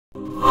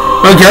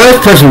Okay,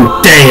 let's put some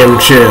damn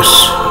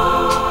chips.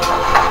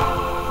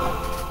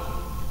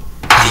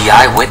 The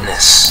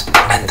eyewitness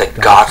and the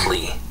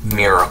godly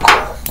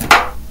miracle.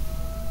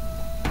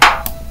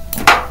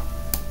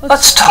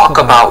 Let's talk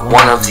about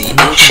one of the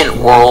ancient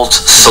world's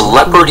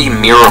celebrity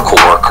miracle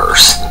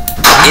workers,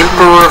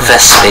 Emperor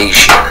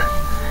Vespasian.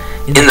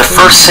 In the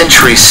 1st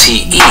century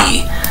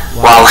CE,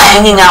 while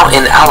hanging out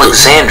in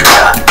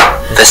Alexandria,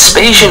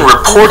 Vespasian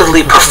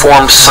reportedly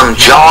performed some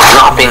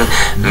jaw-dropping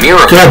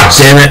miracles. God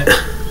damn it.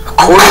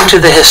 According to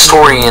the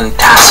historian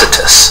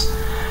Tacitus,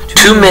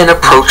 2 men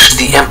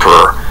approached the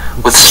emperor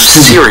with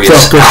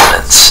serious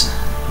ailments.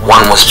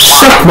 One was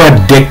Suck my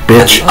dick,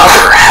 bitch. and the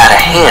other had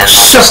a hand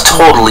that was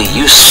totally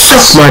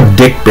useless. Suck my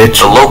dick,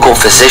 bitch. The local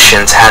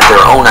physicians had their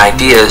own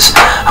ideas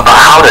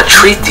about how to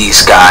treat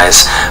these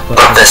guys,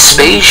 but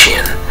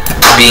Vespasian,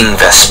 being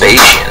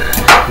Vespasian,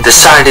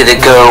 decided to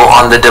go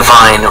on the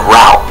divine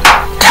route.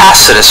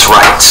 Tacitus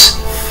writes,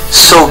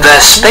 "So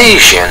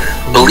Vespasian,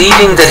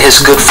 believing that his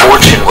good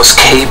fortune was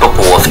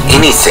capable of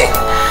anything,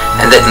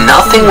 and that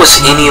nothing was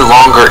any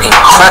longer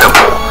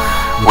incredible,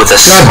 with a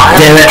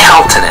smiling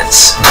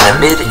countenance and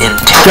amid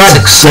intense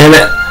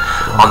excitement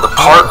on the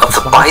part of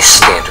the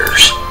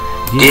bystanders,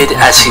 did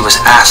as he was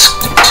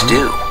asked to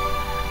do.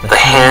 The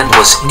hand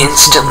was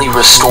instantly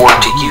restored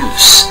to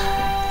use,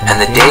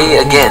 and the day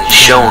again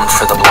shone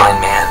for the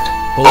blind man.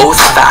 Both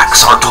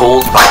facts are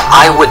told by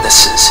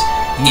eyewitnesses,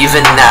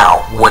 even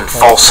now when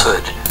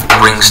falsehood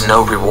brings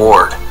no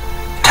reward."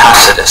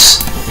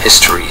 Tacitus,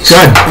 Histories.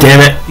 God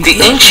damn it.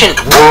 The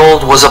ancient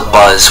world was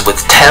abuzz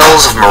with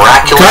tales of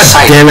miraculous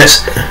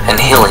sightings and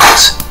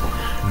healings,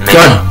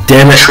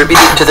 many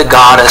attributed to the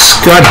goddess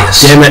God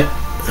damn it.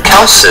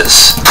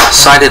 Celsus,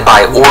 cited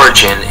by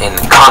Origen in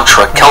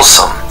Contra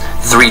Celsum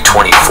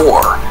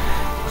 324,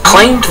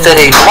 claimed that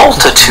a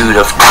multitude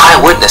of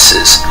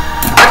eyewitnesses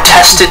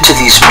attested to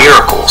these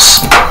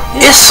miracles.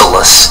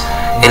 Isolus,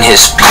 in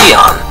his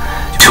Paean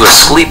to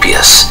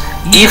Asclepius,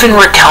 even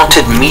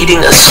recounted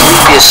meeting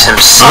Asclepius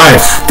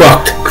himself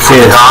before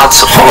the god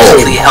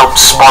supposedly helped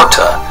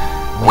Sparta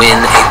win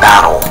a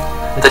battle.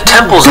 The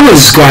temples of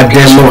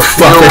Asclepius were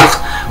filled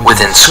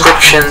with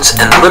inscriptions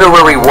and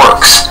literary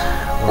works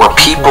where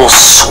people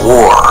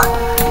swore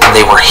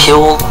they were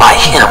healed by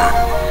him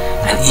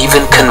and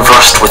even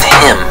conversed with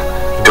him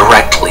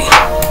directly.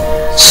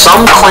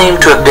 Some claim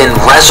to have been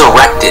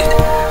resurrected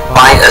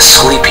by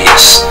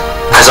Asclepius,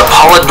 as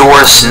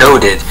Apollodorus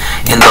noted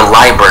in the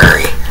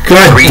library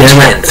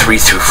 310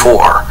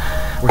 3-4,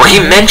 where he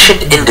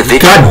mentioned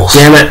individuals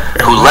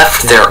who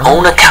left their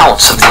own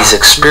accounts of these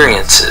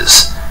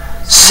experiences.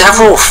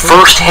 Several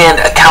first-hand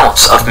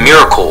accounts of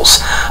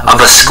miracles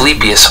of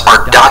Asclepius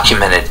are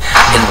documented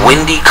in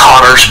Wendy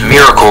Cotter's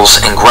Miracles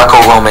in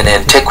Greco-Roman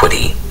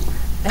Antiquity.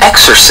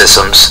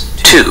 Exorcisms,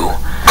 too,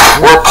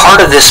 were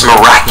part of this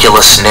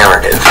miraculous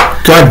narrative.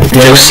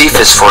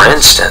 Josephus, for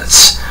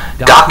instance,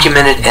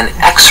 documented an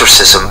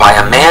exorcism by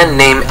a man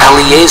named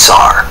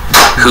Eleazar,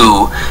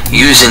 who,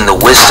 using the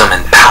wisdom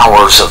and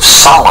powers of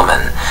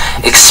Solomon,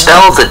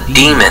 expelled the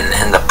demon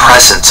in the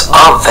presence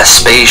of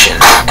Vespasian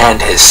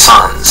and his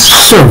sons.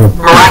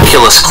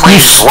 Miraculous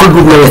claims weren't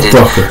limited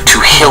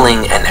to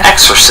healing and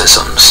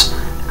exorcisms.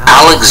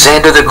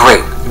 Alexander the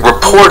Great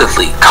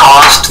reportedly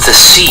caused the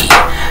sea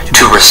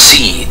to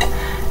recede,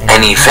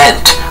 an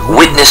event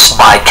witnessed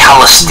by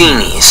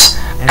Callisthenes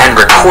and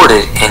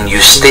recorded in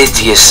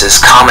Eustathius's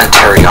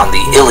commentary on the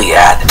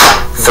Iliad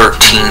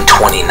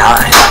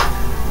 1329.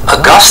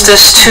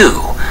 Augustus,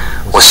 too,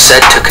 was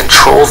said to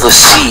control the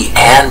sea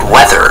and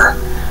weather,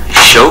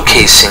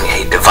 showcasing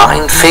a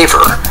divine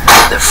favor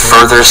that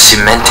further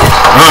cemented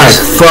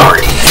his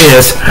authority.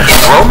 In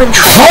Roman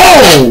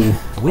tradition,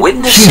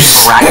 witnessing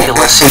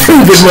miraculous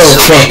events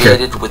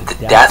associated with the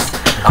death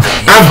of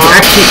an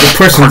emperor,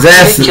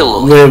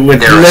 particularly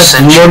their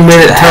ascension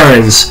to the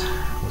heavens,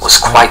 was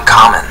quite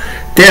common.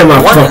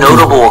 One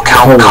notable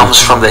account comes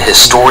from the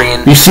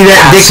historian You see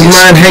that dick of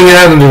mine hanging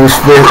out of his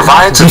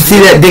You see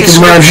that dick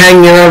of mine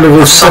hanging out of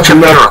his fucking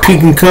mouth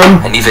peeking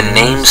cum? And even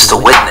names the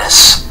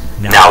witness.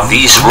 Now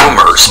these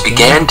rumors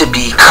began to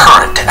be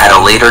current at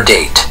a later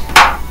date.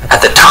 At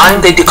the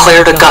time they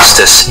declared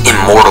Augustus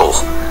immortal,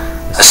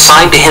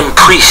 assigned to him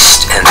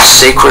priest and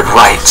sacred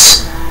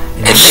rites,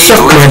 and made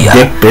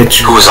Livia,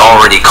 who was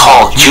already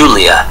called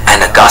Julia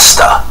and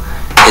Augusta,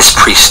 his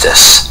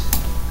priestess.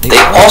 They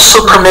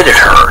also permitted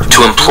her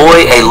to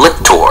employ a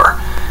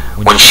lictor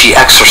when she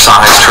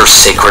exercised her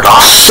sacred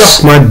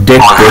office. On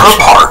her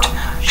part,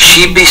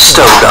 she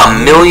bestowed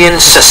 1,000,000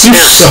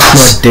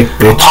 sesterces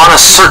upon a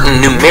certain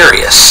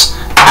Numerius,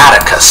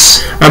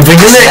 Atticus,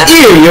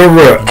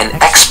 an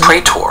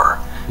ex-praetor,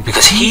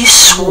 because he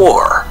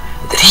swore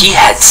that he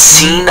had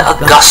seen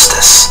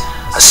Augustus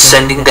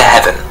ascending to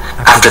heaven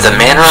after the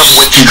manner of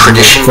which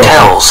tradition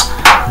tells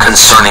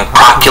concerning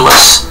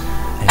Proculus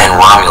and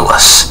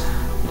Romulus.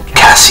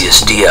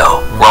 Cassius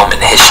Dio,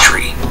 Roman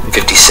History,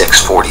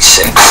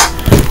 5646.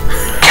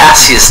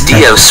 Cassius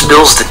Dio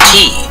spills the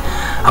tea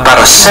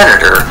about a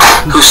senator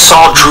who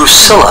saw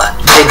Drusilla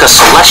take a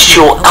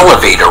celestial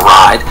elevator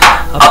ride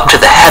up to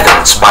the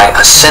heavens by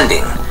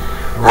ascending,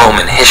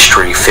 Roman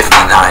History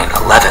 59:11.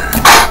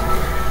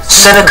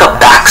 Seneca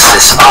backs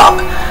this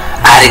up,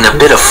 adding a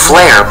bit of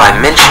flair by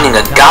mentioning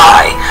a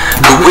guy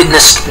who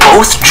witnessed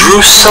both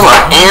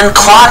Drusilla and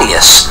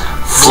Claudius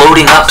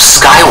floating up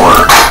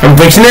skyward. I'm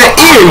fixing that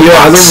ear, you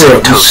out of the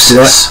room.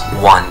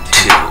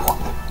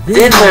 1-2.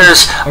 Then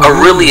there's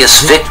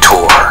Aurelius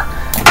Victor,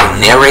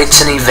 who narrates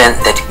an event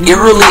that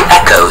eerily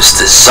echoes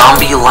the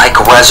zombie-like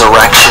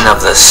resurrection of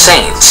the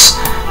saints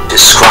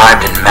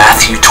described in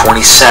Matthew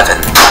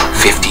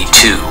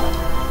 27:52.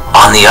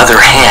 On the other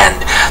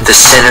hand, the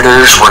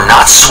senators were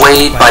not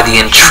swayed by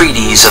the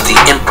entreaties of the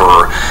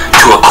emperor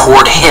to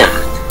accord him,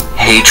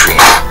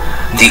 Hadrian,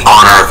 the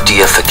honor of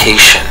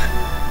deification.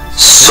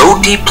 So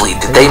deeply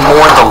did they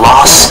mourn the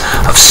loss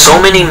of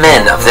so many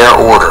men of their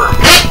order.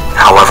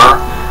 However,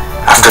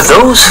 after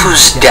those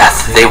whose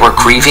death they were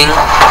grieving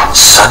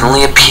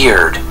suddenly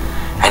appeared,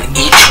 and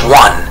each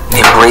one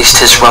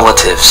embraced his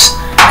relatives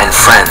and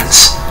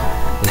friends,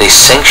 they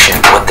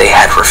sanctioned what they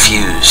had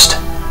refused.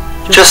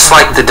 Just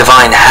like the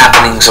divine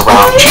happenings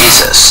around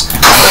Jesus,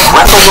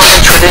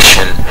 Greco-Roman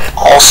tradition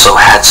also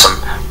had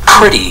some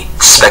pretty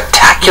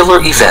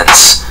spectacular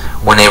events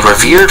when a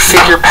revered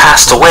figure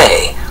passed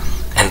away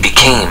and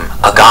became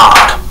a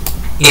god.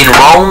 In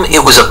Rome,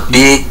 it was a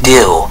big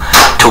deal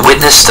to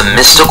witness the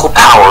mystical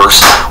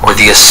powers or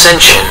the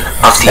ascension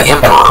of the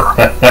emperor.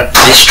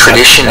 This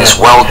tradition is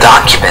well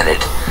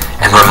documented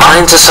and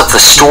reminds us of the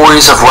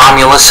stories of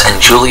Romulus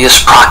and Julius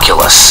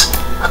Proculus.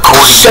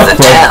 According to the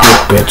tale,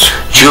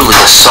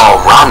 Julius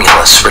saw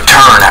Romulus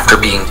return after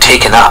being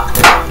taken up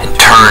and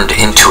turned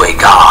into a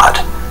god.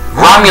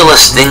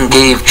 Romulus then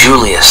gave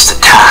Julius the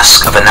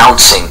task of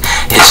announcing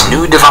his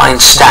new divine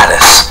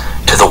status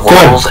to the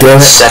world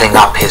and setting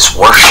up his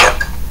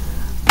worship.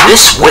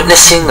 This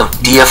witnessing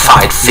of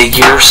deified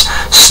figures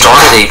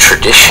started a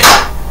tradition.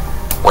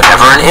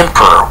 Whenever an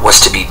emperor was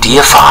to be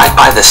deified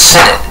by the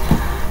Senate,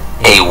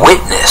 a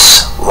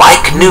witness,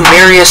 like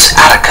Numerius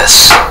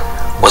Atticus,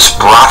 was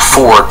brought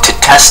forward to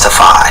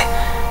testify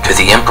to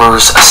the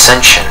emperor's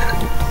ascension.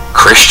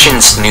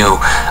 Christians knew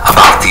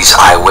about these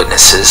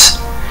eyewitnesses,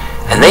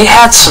 and they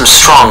had some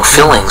strong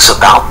feelings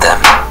about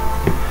them.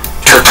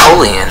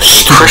 Tertullian,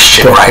 a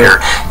Christian writer,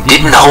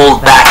 didn't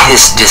hold back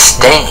his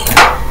disdain.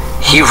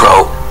 He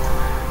wrote,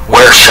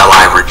 "Where shall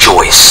I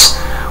rejoice?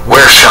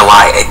 Where shall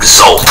I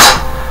exult?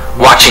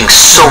 Watching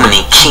so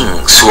many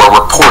kings who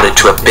are reported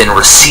to have been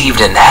received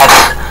in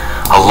heaven,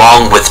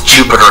 along with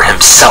Jupiter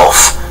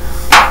himself,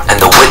 and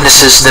the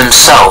witnesses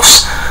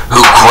themselves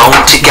who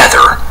groan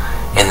together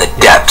in the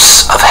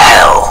depths of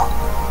hell."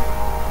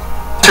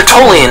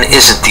 Tertullian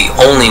isn't the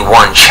only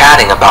one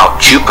chatting about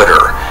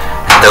Jupiter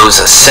and those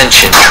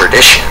ascension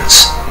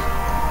traditions.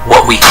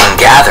 What we can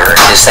gather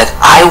is that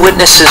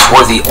eyewitnesses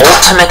were the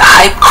ultimate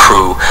hype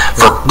crew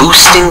for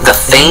boosting the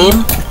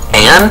fame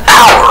and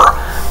power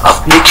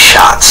of big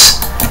shots,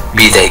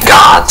 be they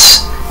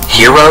gods,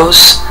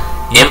 heroes,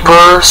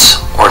 emperors,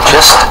 or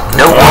just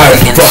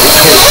noteworthy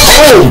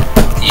individuals.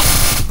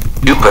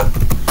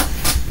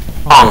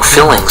 Strong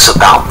feelings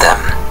about them.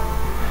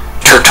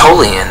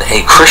 Tertullian,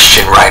 a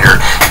Christian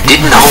writer,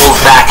 didn't hold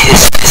back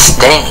his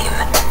disdain.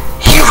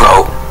 He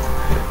wrote,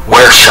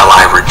 "Where shall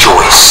I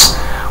rejoice?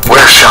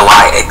 Where shall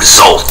I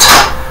exult?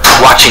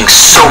 Watching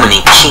so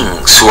many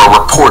kings who are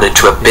reported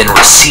to have been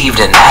received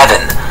in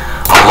heaven,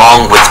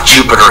 along with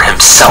Jupiter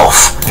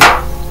himself,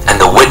 and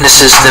the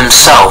witnesses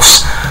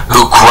themselves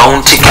who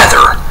groan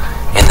together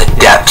in the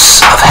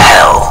depths of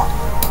hell."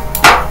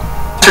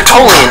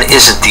 Tertullian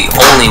isn't the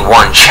only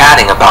one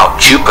chatting about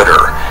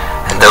Jupiter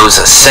and those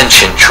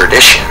ascension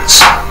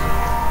traditions.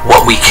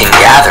 What we can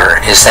gather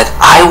is that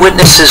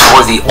eyewitnesses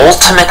were the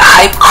ultimate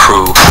hype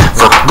crew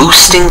for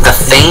boosting the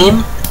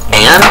fame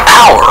and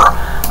power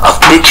of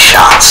big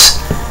shots,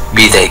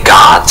 be they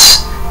gods,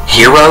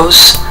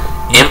 heroes,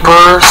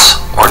 emperors,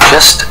 or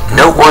just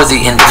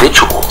noteworthy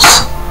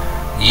individuals.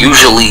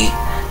 Usually,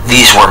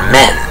 these were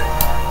men,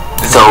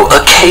 though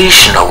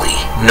occasionally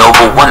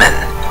noble women,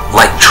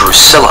 like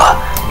Drusilla,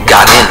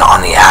 got in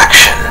on the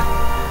action.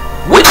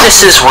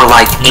 Witnesses were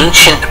like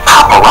ancient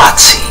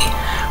paparazzi,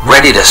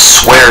 ready to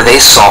swear they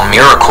saw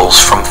miracles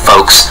from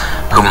folks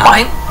who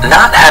might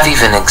not have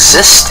even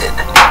existed.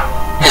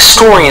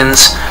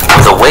 Historians,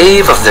 with a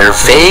wave of their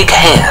vague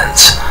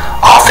hands,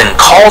 often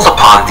called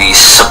upon these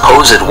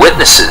supposed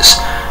witnesses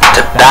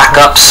to back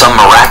up some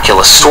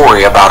miraculous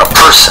story about a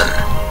person.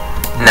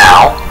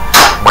 Now,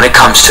 when it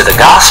comes to the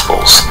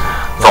Gospels,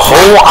 the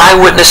whole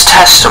eyewitness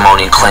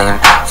testimony claim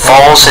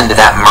falls into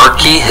that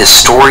murky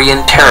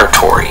historian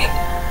territory.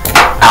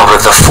 Out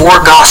of the four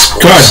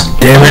Gospels,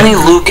 only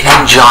Luke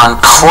and John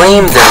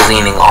claim they're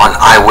leaning on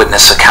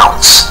eyewitness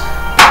accounts.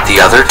 The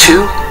other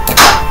two?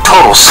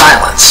 Total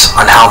silence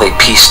on how they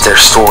pieced their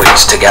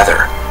stories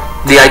together.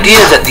 The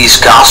idea that these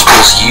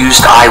Gospels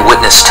used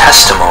eyewitness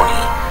testimony,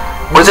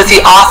 or that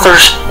the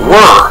authors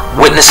were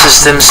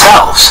witnesses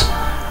themselves,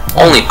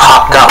 only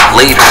popped up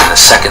later in the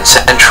 2nd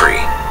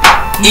century.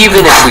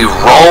 Even if we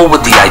roll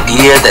with the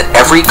idea that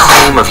every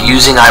claim of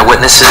using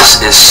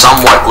eyewitnesses is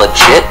somewhat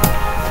legit,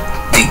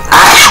 the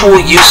actual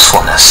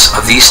usefulness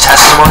of these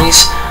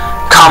testimonies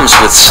comes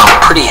with some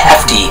pretty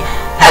hefty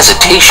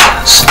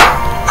hesitations,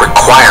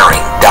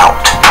 requiring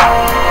doubt.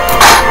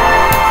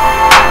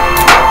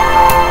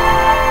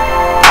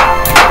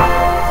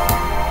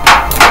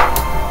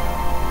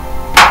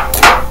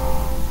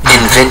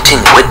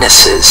 Inventing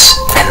witnesses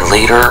and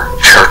later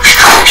church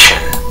tradition.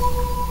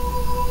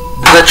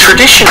 The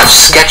tradition of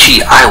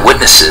sketchy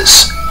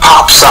eyewitnesses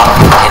pops up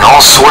in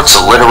all sorts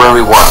of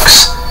literary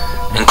works,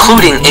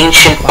 including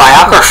ancient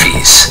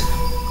biographies.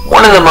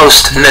 One of the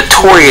most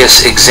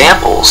notorious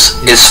examples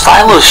is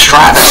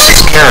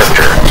Philostratus'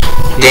 character,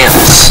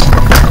 Damis.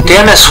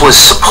 Damis was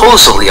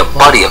supposedly a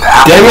buddy of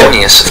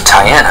Apollonius of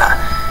Tyana,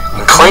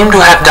 and claimed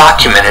to have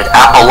documented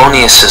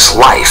Apollonius'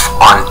 life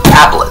on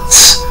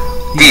tablets.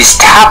 These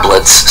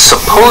tablets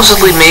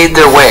supposedly made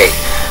their way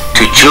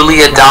to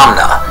Julia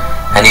Domna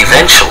and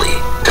eventually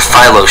to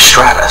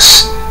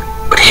Philostratus.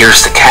 But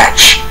here's the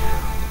catch.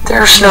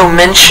 There's no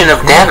mention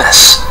of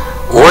Damis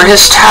or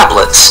his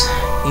tablets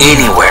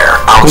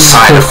anywhere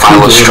outside of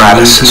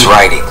Philostratus'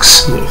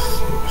 writings.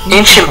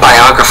 Ancient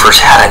biographers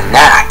had a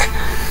knack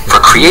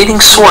for creating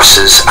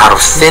sources out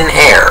of thin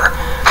air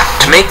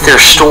to make their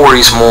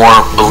stories more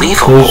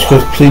believable.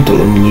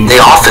 They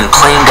often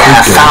claim to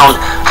have found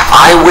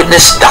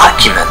eyewitness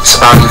documents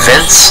about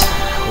events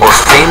or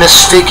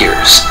famous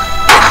figures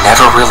that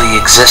never really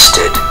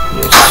existed.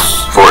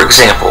 For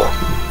example,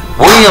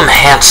 William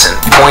Hansen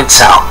points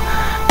out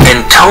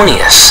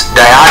Antonius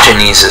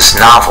Diogenes'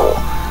 novel,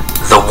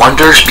 The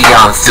Wonders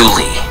Beyond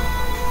Thule.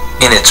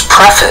 In its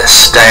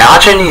preface,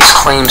 Diogenes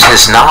claims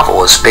his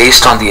novel is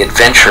based on the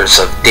adventures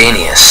of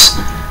Danaus,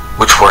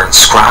 which were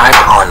inscribed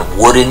on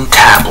wooden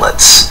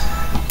tablets,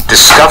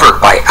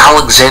 discovered by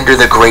Alexander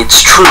the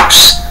Great's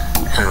troops,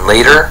 and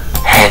later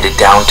handed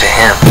down to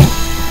him.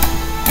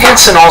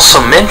 Hansen also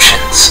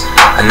mentions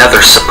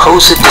another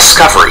supposed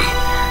discovery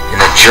in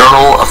the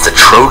Journal of the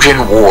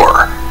Trojan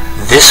War.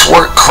 This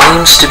work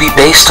claims to be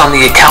based on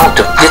the account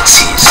of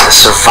Bitsys, a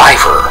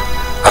survivor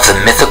of the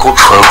mythical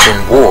Trojan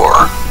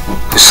War,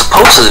 who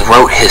supposedly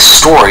wrote his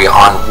story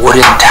on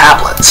wooden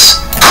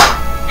tablets.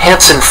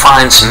 Hansen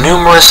finds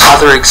numerous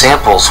other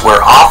examples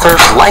where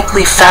authors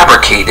likely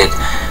fabricated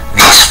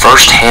these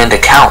first-hand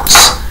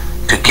accounts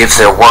to give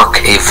their work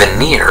a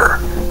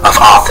veneer of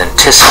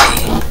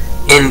authenticity.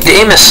 In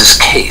Damis'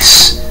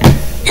 case,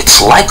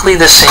 it's likely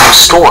the same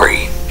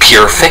story,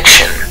 pure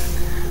fiction.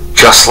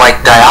 Just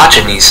like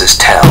Diogenes'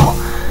 tale,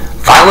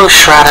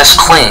 Philostratus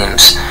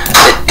claims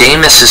that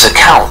Damis'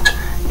 account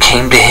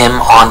came to him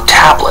on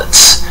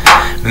tablets,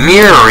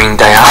 mirroring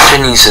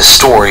Diogenes'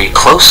 story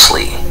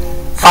closely.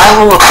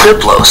 Philo of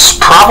Byblos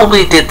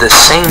probably did the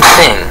same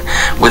thing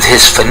with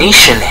his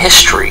Phoenician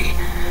history,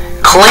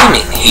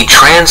 claiming he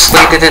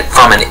translated it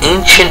from an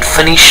ancient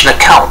Phoenician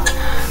account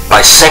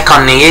by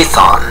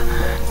Seconneathon,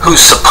 who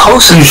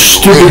supposedly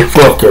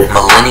lived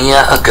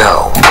millennia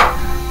ago.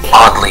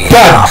 Oddly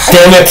enough,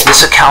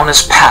 this account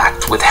is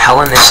packed with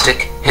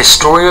Hellenistic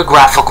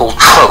historiographical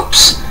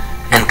tropes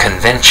and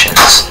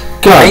conventions,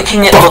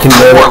 making it look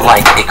more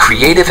like a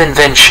creative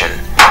invention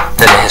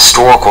than a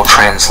historical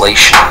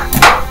translation.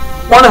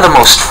 One of the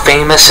most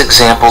famous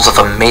examples of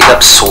a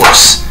made-up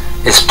source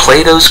is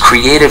Plato's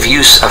creative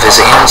use of his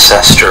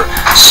ancestor,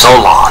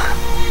 Solon.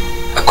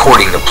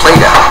 According to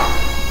Plato,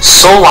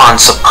 Solon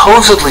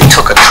supposedly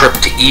took a trip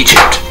to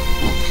Egypt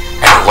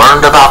and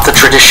learned about the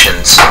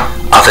traditions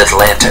of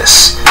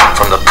Atlantis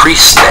from the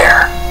priests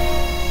there.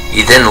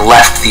 He then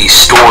left these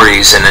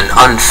stories in an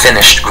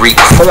unfinished Greek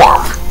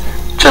form.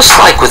 Just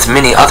like with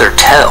many other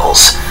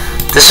tales,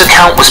 this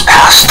account was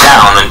passed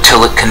down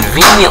until it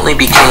conveniently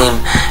became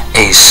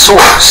a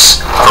source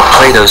for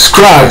Plato's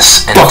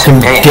Greece and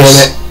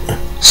Timaeus.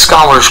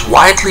 Scholars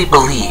widely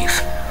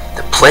believe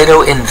that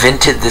Plato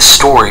invented this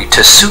story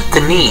to suit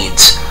the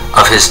needs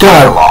of his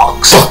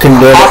dialogues.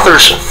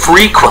 Authors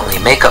frequently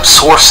make up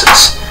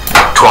sources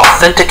to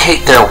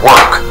authenticate their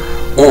work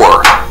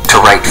or to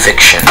write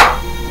fiction.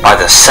 By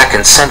the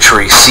 2nd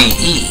century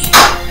CE,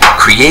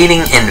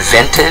 creating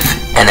inventive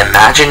and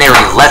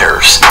imaginary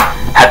letters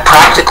had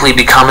practically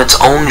become its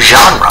own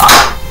genre.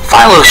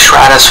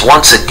 Philostratus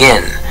once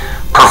again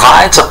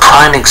provides a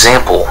prime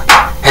example.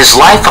 His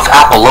life of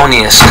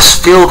Apollonius is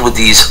filled with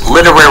these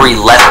literary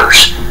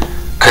letters.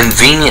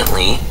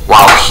 Conveniently,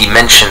 while he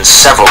mentions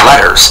several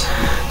letters,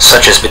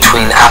 such as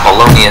between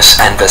Apollonius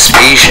and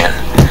Vespasian,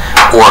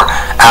 or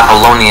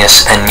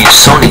Apollonius and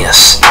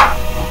Musonius,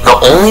 the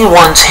only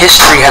ones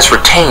history has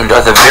retained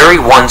are the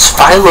very ones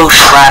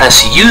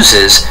Philostratus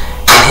uses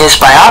in his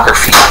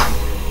biography,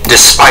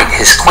 despite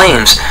his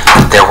claims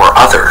that there were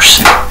others.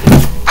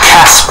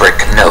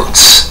 Kasprick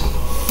notes,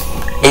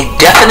 a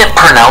definite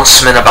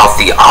pronouncement about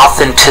the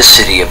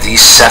authenticity of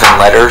these 7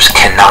 letters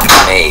cannot be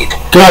made.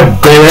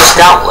 It is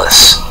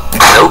doubtless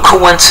no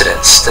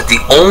coincidence that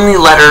the only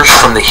letters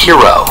from the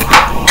hero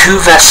to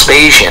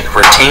Vespasian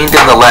retained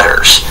in the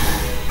letters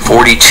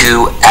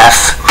 42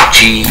 F,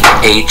 G,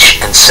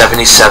 H, and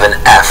 77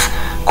 F,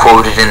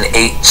 quoted in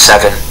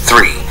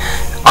 873,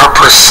 are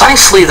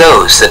precisely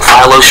those that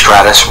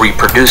Philostratus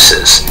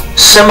reproduces.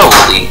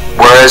 Similarly,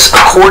 whereas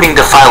according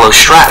to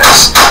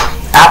Philostratus,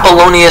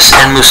 Apollonius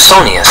and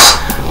Musonius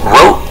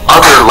wrote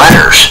other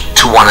letters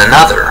to one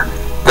another,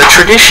 the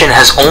tradition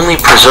has only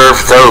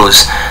preserved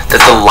those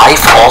that the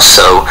life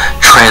also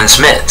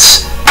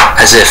transmits,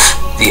 as if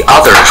the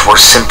others were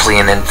simply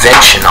an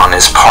invention on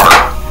his part.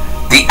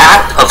 The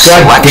act of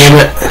selection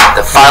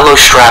that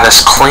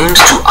Philostratus claims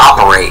to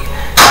operate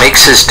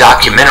makes his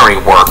documentary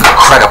work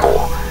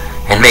credible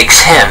and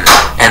makes him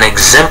an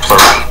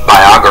exemplary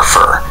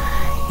biographer,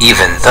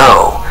 even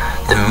though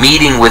the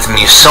meeting with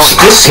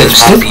Musonius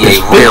seems to be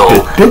a real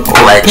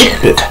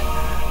legend.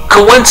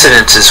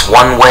 Coincidence is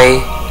one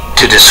way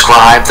to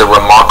describe the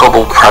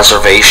remarkable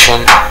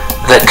preservation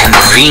that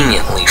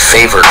conveniently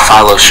favored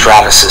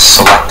Philostratus'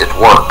 selected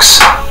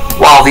works.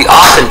 While the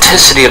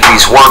authenticity of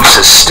these works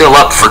is still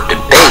up for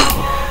debate,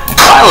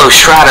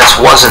 Philostratus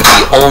wasn't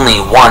the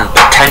only one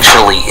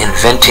potentially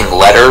inventing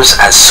letters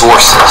as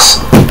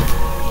sources.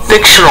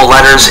 Fictional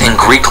letters in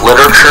Greek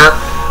literature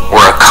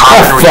were a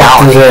common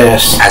reality,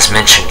 as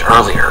mentioned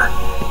earlier.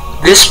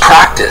 This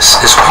practice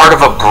is part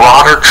of a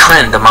broader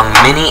trend among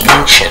many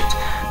ancient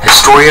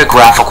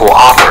historiographical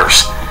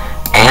authors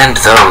and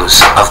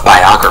those of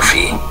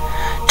biography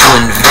to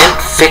invent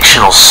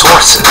fictional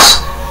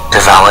sources to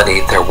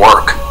validate their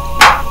work.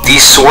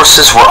 These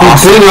sources were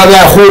often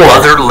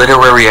other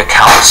literary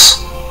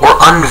accounts or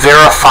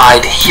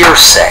unverified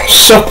hearsay.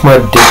 Suck my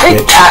dick, Take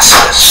bitch.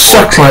 Tacitus,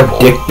 for Suck my example.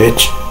 dick,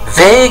 bitch.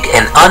 Vague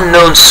and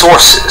unknown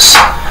sources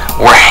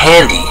were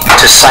handy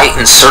to cite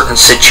in certain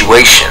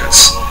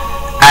situations.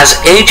 As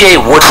A.J.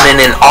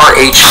 Woodman and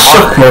R.H.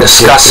 Martin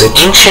discuss,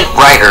 ancient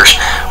writers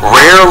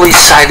rarely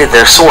cited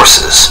their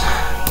sources,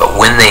 but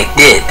when they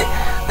did,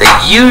 they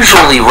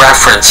usually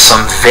referenced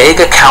some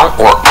vague account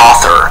or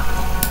author.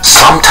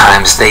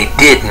 Sometimes they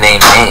did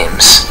name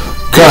names.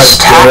 This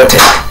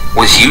tactic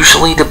was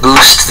usually to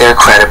boost their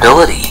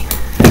credibility,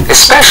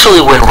 especially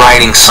when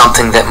writing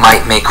something that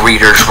might make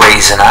readers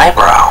raise an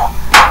eyebrow.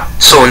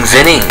 So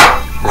inventing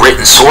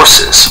written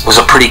sources was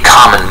a pretty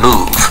common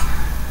move.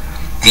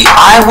 The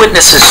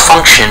eyewitnesses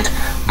functioned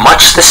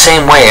much the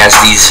same way as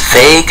these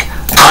vague,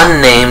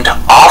 unnamed,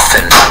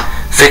 often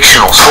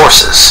fictional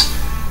sources.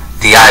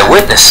 The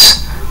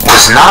eyewitness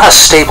was not a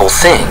stable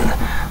thing,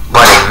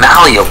 but a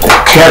malleable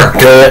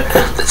character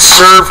that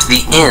served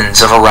the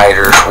ends of a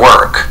writer's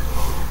work.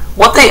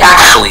 What they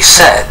actually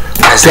said,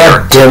 as they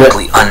are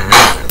typically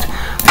unnamed,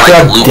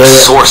 like Luke's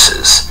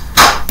sources,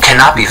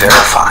 cannot be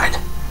verified.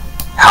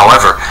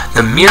 However,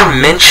 the mere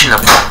mention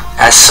of them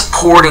as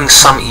supporting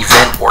some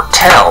event or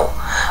tell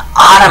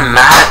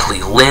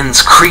automatically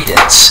lends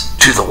credence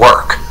to the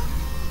work.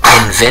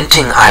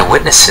 Inventing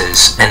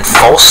eyewitnesses and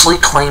falsely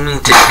claiming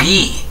to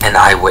be an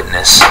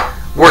eyewitness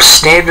were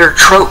standard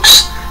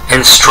tropes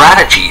and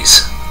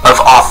strategies of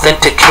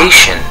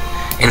authentication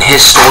in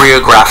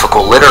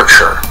historiographical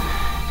literature,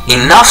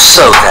 enough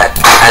so that,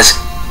 as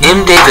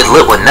M. David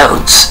Litwin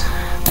notes,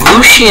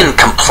 Lucian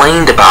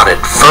complained about it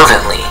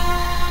fervently,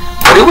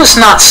 but it was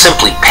not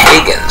simply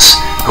pagans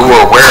who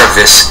were aware of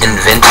this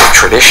inventive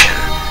tradition.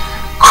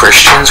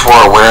 Christians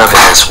were aware of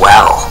it as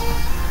well.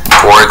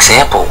 For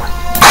example,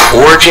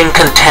 Origen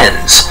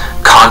contends,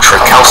 contra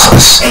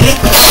Celsus,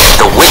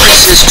 the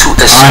witnesses to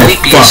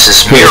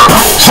Asclepius'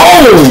 miracles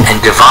and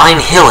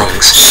divine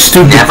healings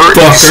never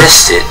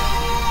existed,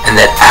 and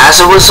that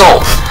as a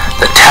result,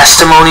 the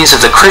testimonies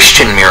of the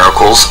Christian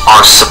miracles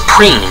are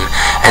supreme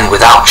and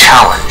without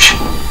challenge.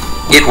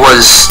 It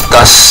was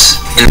thus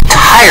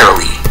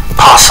entirely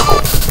possible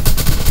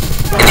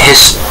in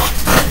his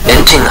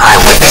inventing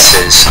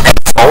eyewitnesses and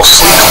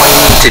falsely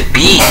claiming to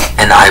be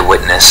an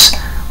eyewitness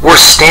were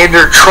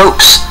standard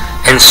tropes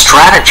and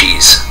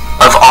strategies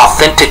of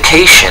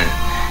authentication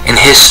in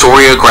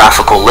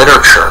historiographical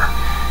literature,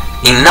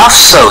 enough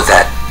so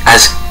that,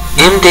 as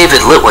M.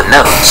 David Litwin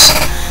notes,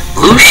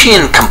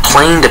 Lucian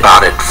complained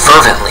about it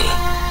fervently,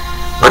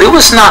 but it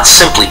was not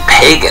simply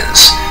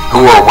pagans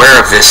who were aware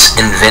of this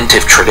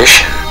inventive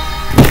tradition.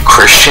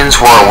 Christians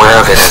were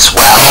aware of it as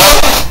well.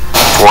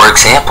 For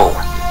example,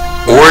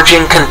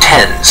 Origen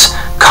contends,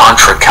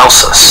 contra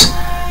Celsus,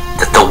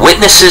 that the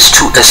witnesses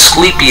to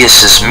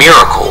Asclepius'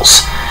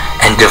 miracles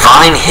and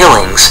divine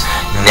healings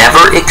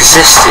never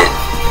existed,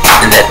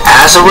 and that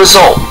as a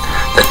result,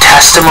 the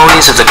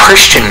testimonies of the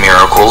Christian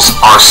miracles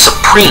are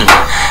supreme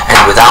and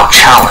without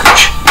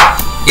challenge.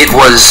 It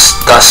was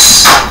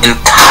thus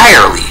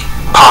entirely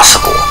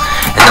possible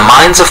in the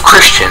minds of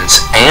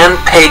Christians and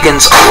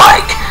pagans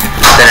alike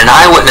that an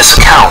eyewitness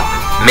account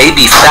may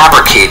be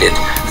fabricated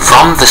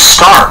from the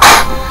start,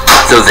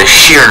 though the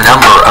sheer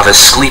number of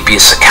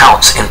Asclepius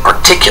accounts in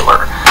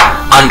particular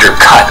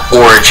undercut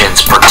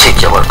Origen's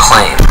particular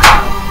claim.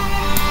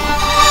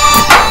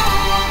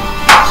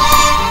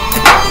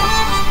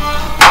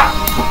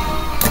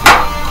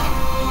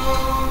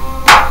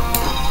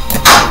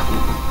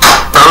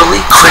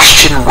 Early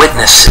Christian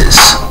witnesses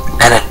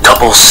and a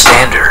double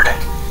standard.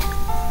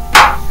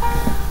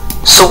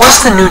 So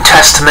was the New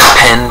Testament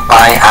penned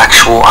by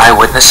actual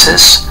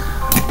eyewitnesses,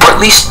 or at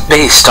least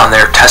based on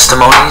their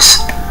testimonies?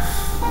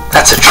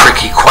 That's a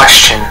tricky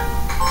question.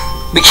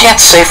 We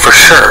can't say for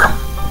sure,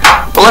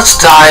 but let's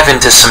dive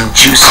into some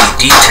juicy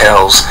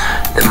details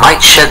that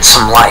might shed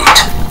some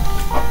light.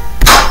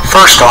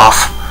 First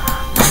off,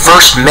 the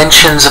first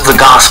mentions of the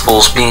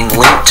Gospels being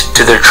linked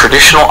to their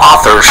traditional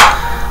authors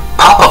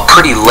pop up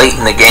pretty late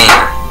in the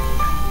game.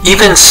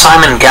 Even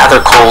Simon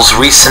Gathercole's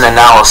recent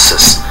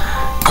analysis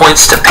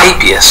points to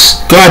Papias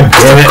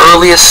as the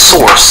earliest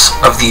source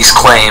of these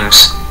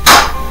claims.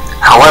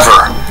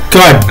 However,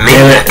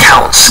 many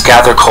accounts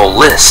Gathercole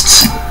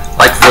lists,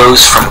 like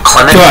those from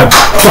Clement,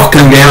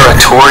 the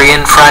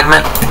Muratorian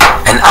fragment,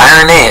 and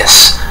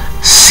Irenaeus,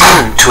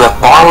 seem to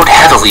have borrowed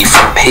heavily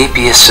from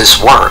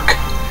Papias' work.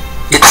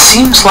 It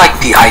seems like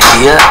the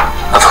idea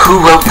of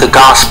who wrote the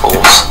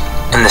Gospels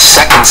in the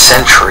 2nd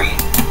century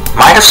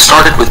might have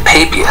started with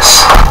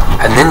Papias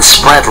and then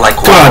spread like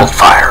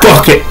wildfire.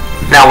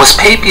 Now, was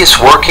Papias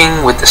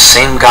working with the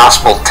same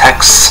gospel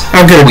texts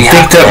we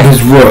have today?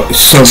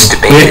 It's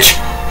debated,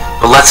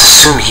 but let's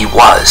assume he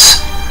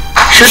was.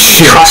 Should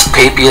we trust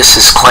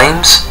Papias'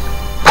 claims?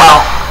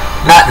 Well,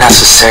 not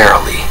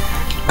necessarily.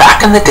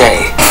 Back in the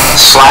day,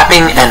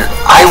 slapping an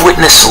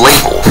eyewitness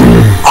label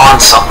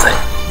on something,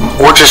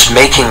 or just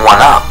making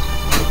one up,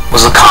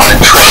 was a common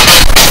trick.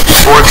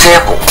 For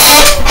example,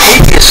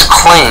 Papias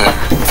claimed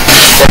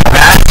that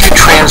Matthew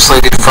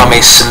translated from a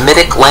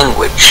Semitic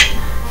language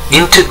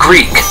into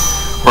Greek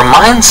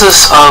reminds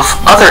us of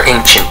other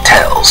ancient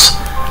tales,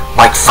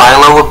 like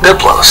Philo of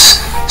Byblos,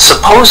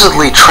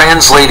 supposedly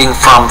translating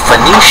from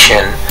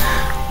Phoenician,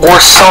 or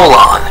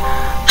Solon,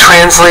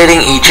 translating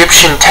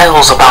Egyptian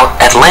tales about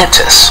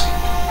Atlantis.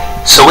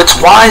 So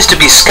it's wise to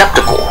be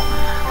skeptical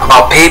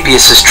about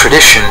Papias'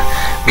 tradition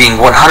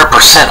being 100%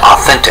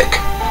 authentic.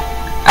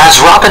 As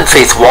Robin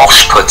Faith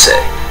Walsh puts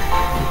it,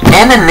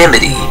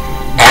 anonymity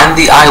and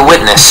the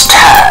eyewitness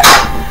tag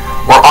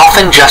were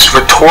often just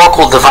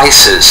rhetorical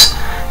devices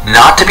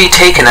not to be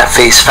taken at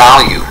face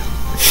value.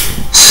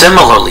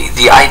 Similarly,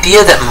 the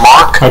idea that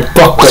Mark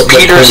was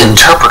Peter's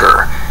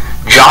interpreter,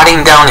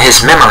 jotting down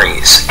his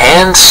memories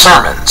and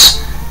sermons,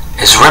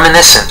 is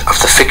reminiscent of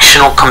the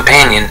fictional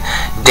companion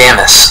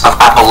Damas of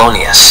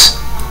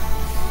Apollonius.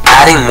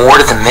 Adding more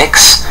to the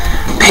mix,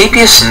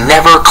 Papias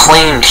never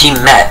claimed he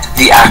met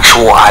the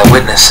actual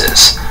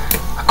eyewitnesses.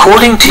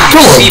 According to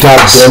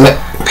Eusebius,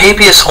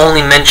 Papias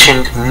only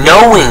mentioned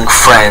knowing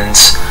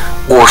friends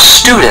or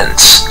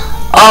students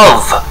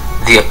of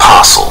the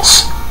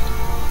apostles.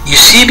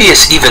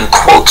 Eusebius even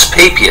quotes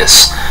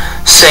Papias,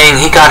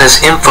 saying he got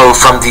his info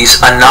from these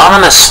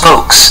anonymous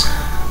folks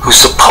who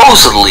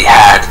supposedly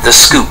had the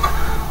scoop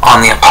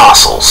on the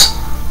apostles.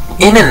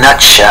 In a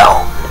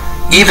nutshell,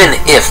 even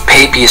if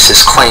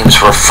Papias' claims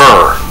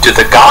refer to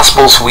the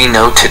Gospels we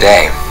know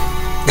today,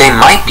 they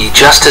might be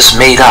just as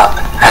made up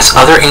as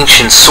other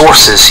ancient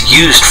sources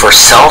used for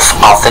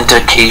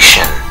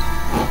self-authentication.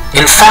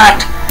 In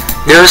fact,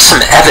 there is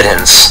some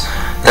evidence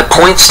that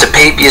points to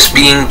Papias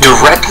being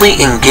directly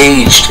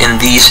engaged in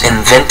these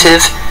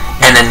inventive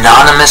and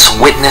anonymous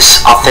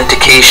witness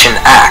authentication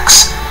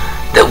acts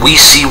that we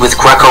see with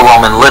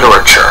Greco-Roman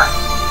literature.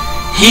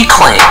 He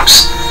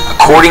claims,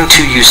 according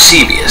to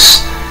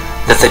Eusebius,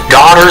 that the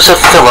daughters of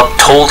Philip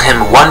told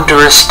him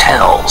wondrous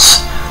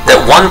tales,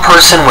 that one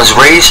person was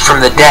raised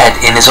from the dead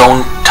in his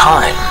own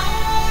time,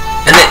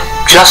 and that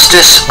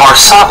Justus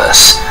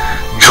Barsabbas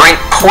drank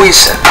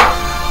poison,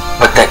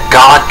 but that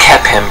God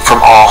kept him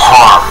from all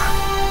harm.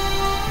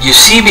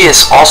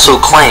 Eusebius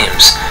also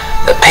claims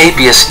that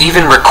Papias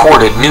even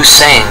recorded new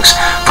sayings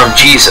from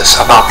Jesus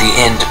about the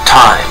end of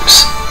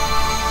times.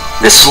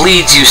 This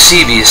leads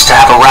Eusebius to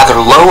have a rather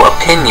low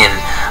opinion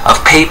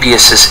of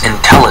Papias'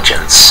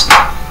 intelligence.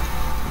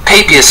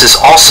 Papias is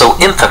also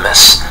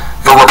infamous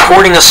for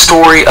reporting a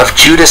story of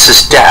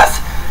Judas's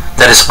death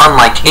that is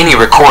unlike any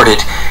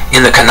recorded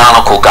in the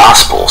canonical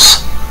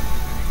Gospels.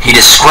 He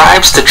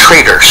describes the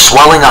traitor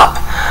swelling up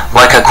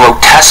like a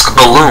grotesque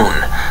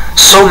balloon,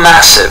 so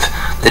massive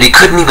that he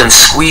couldn't even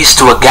squeeze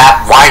through a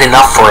gap wide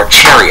enough for a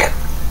chariot.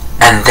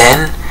 And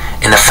then,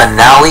 in a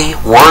finale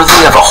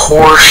worthy of a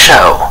horror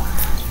show,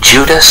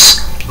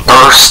 Judas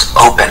burst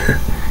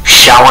open,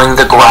 showering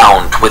the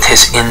ground with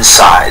his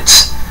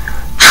insides.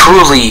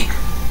 Truly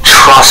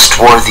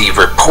trustworthy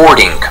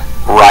reporting,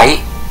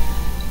 right?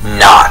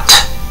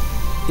 Not.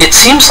 It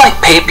seems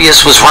like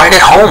Papias was right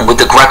at home with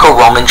the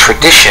Greco-Roman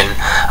tradition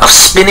of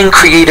spinning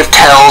creative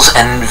tales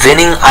and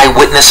inventing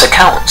eyewitness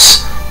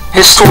accounts.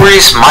 His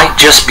stories might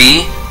just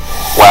be,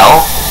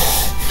 well,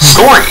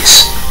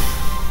 stories.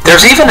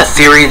 There's even a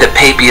theory that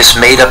Papias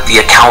made up the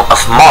account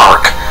of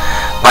Mark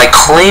by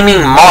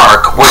claiming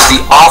Mark was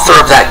the author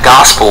of that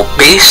gospel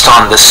based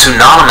on the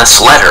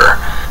pseudonymous letter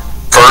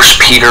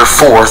 1 Peter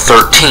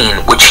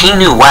 4:13, which he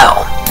knew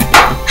well.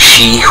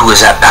 She who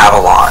is at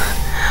Babylon,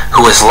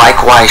 who is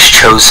likewise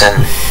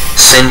chosen,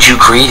 sends you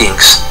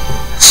greetings.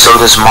 So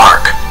does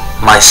Mark,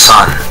 my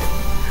son.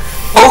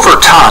 Over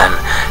time,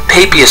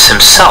 Papias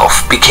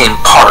himself became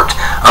part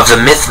of the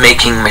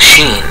myth-making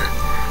machine,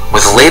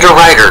 with later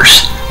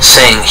writers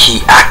saying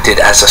he acted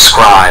as a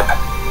scribe.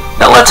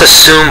 Now let's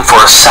assume for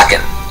a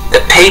second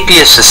that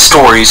Papias'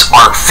 stories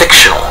aren't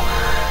fictional,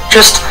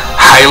 just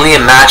highly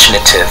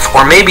imaginative,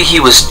 or maybe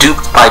he was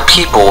duped by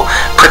people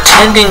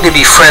pretending to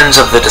be friends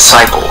of the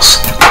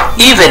disciples.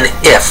 Even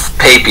if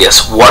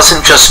Papias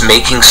wasn't just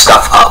making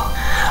stuff up,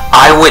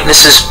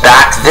 eyewitnesses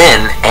back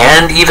then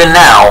and even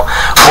now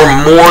were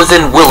more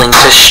than willing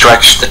to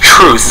stretch the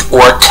truth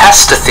or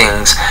attest to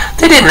things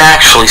they didn't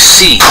actually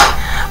see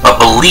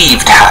but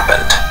believed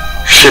happened.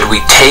 Should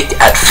we take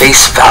at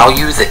face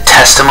value the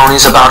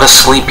testimonies about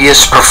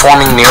Asclepius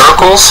performing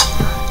miracles?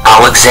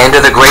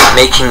 Alexander the Great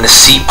making the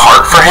sea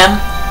part for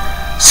him?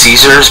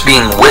 Caesar's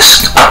being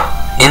whisked up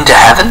into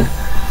heaven?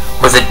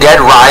 Or the dead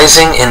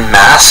rising in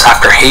mass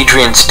after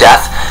Hadrian's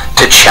death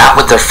to chat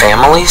with their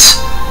families?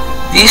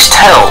 These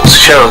tales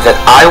show that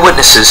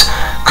eyewitnesses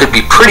could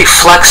be pretty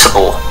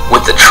flexible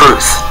with the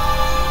truth.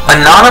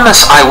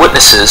 Anonymous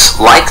eyewitnesses,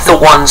 like the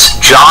ones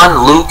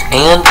John, Luke,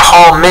 and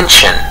Paul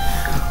mention,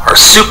 are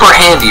super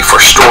handy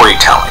for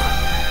storytelling.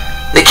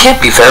 They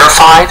can't be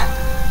verified,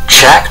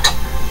 checked,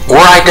 or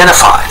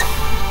identified,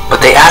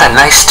 but they add a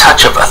nice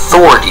touch of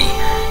authority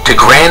to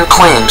grand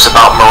claims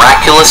about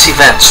miraculous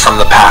events from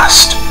the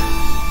past.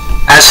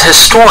 As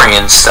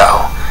historians,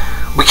 though,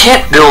 we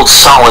can't build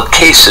solid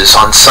cases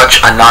on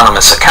such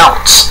anonymous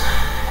accounts,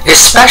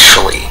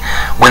 especially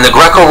when the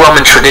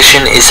Greco-Roman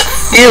tradition is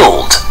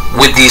filled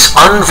with these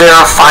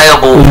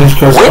unverifiable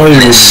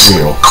witness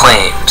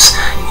claims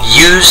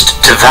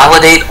used to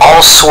validate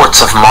all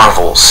sorts of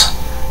marvels.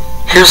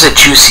 Here's a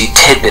juicy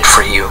tidbit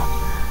for you.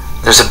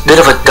 There's a bit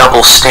of a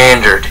double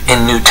standard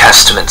in New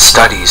Testament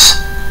studies.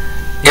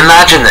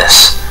 Imagine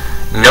this.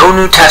 No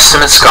New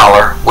Testament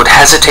scholar would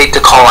hesitate to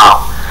call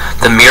out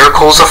the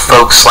miracles of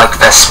folks like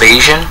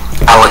Vespasian,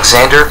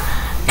 Alexander,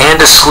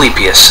 and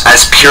Asclepius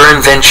as pure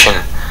invention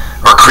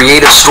or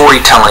creative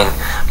storytelling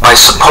by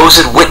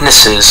supposed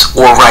witnesses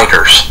or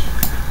writers.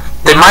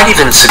 They might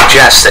even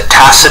suggest that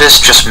Tacitus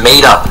just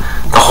made up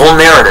the whole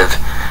narrative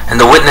and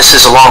the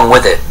witnesses along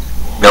with it.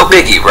 No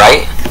biggie,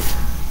 right?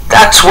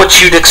 That's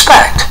what you'd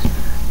expect.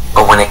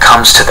 But when it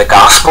comes to the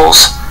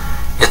Gospels,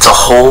 it's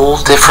a whole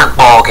different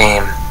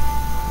ballgame.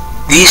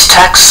 These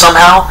texts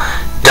somehow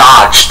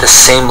dodge the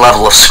same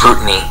level of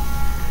scrutiny.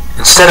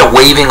 Instead of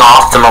waving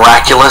off the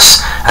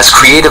miraculous as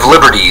creative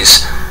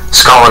liberties,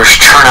 scholars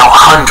churn out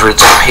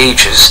hundreds of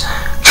pages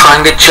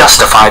trying to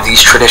justify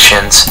these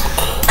traditions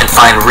and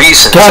find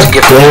reasons to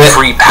give them a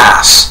free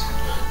pass.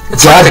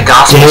 It's like the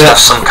Gospels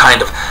have some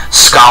kind of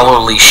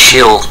scholarly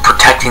shield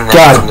protecting them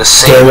from the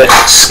same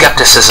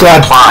skepticism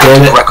applied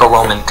to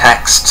Greco-Roman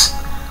texts.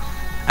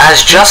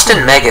 As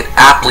Justin Meggitt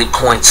aptly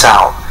points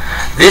out,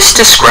 this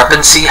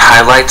discrepancy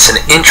highlights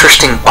an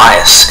interesting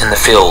bias in the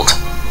field.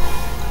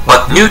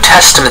 But New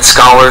Testament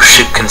scholars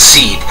should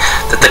concede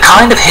that the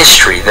kind of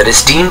history that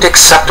is deemed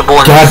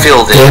acceptable in the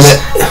field is,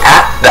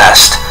 at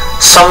best,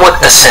 somewhat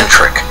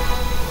eccentric.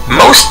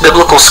 Most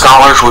biblical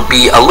scholars would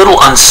be a little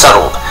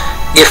unsettled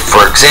if,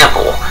 for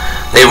example,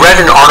 they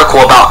read an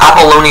article about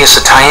Apollonius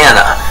of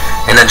Tyana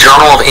in a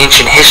journal of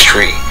ancient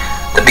history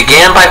that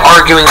began by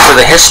arguing for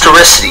the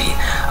historicity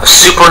of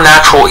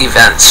supernatural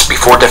events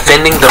before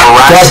defending the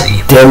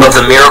veracity of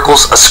the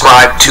miracles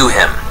ascribed to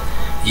him,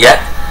 yet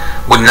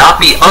would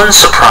not be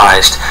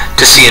unsurprised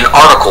to see an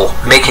article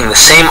making the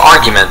same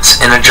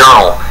arguments in a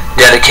journal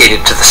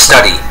dedicated to the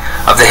study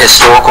of the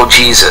historical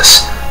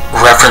Jesus,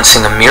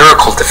 referencing a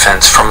miracle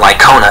defense from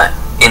Lycona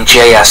in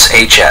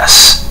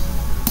JSHS.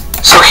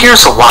 So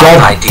here's a wild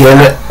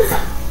idea.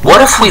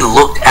 What if we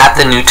looked at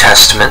the New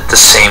Testament the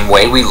same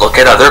way we look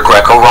at other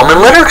Greco-Roman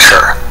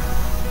literature?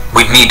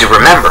 We'd need to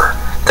remember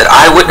that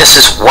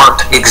eyewitnesses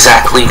weren't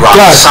exactly rock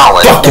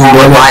solid or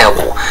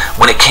reliable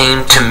when it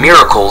came to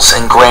miracles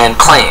and grand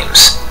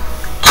claims.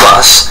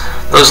 Plus,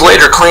 those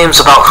later claims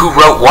about who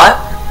wrote what?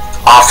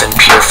 Often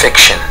pure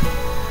fiction.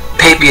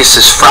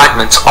 Papias'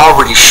 fragments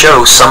already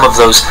show some of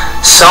those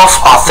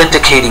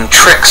self-authenticating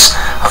tricks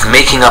of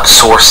making up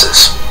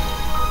sources.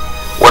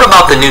 What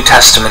about the New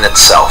Testament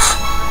itself?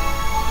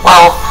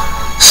 Well,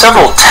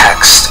 several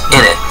texts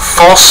in it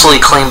falsely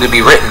claim to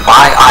be written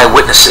by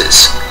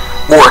eyewitnesses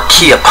or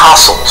key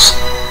apostles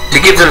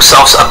to give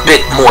themselves a bit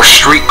more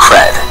street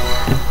cred.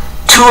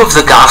 Two of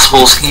the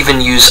Gospels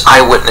even use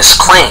eyewitness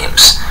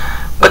claims,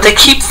 but they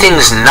keep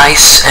things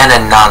nice and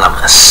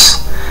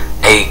anonymous,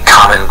 a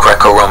common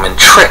Greco-Roman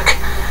trick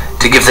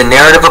to give the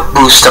narrative a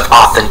boost of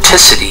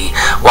authenticity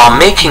while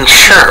making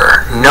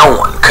sure no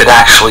one could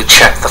actually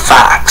check the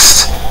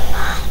facts.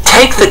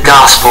 Take the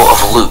Gospel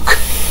of Luke,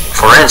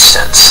 for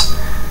instance.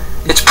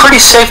 It's pretty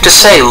safe to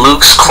say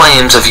Luke's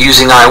claims of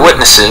using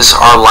eyewitnesses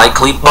are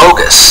likely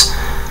bogus,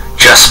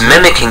 just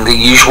mimicking the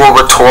usual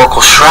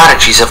rhetorical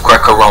strategies of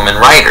Greco-Roman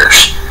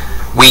writers.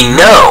 We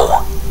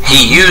know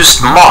he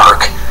used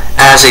Mark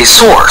as a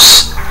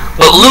source,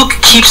 but Luke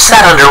keeps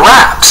that under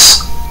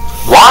wraps.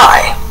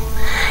 Why?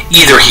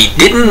 Either he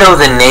didn't know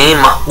the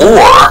name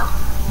or,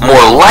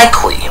 more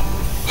likely,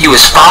 he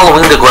was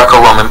following the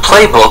Greco-Roman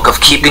playbook of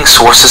keeping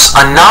sources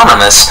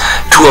anonymous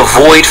to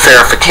avoid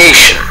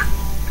verification.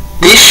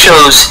 This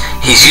shows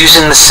he's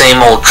using the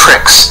same old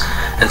tricks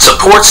and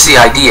supports the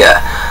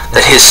idea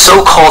that his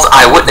so-called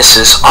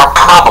eyewitnesses are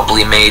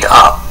probably made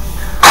up.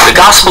 The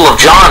Gospel of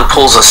John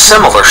pulls a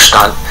similar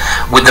stunt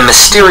with the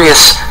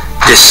mysterious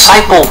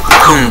disciple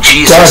whom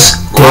Jesus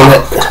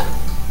loved.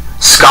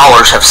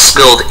 Scholars have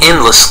spilled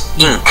endless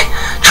ink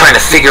trying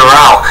to figure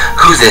out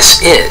who this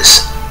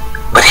is.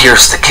 But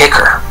here's the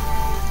kicker.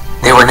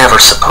 They were never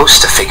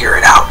supposed to figure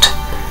it out.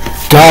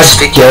 This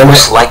figure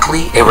was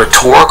likely a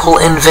rhetorical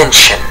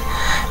invention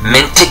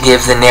meant to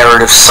give the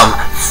narrative some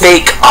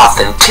fake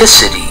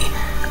authenticity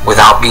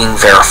without being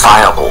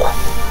verifiable.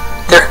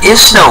 There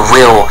is no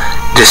real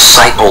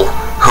disciple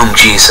whom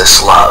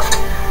Jesus loved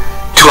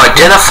to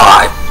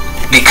identify,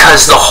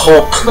 because the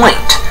whole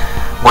point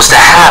was to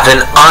have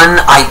an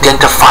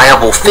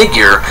unidentifiable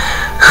figure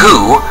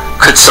who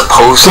could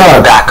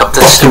supposedly back up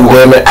the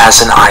story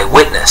as an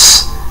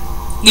eyewitness.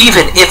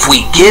 Even if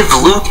we give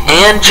Luke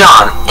and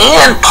John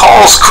and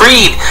Paul's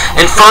creed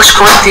in 1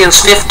 Corinthians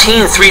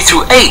 15,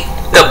 3-8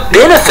 the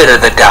benefit of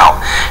the doubt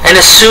and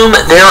assume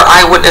their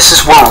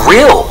eyewitnesses were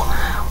real,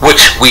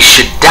 which we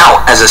should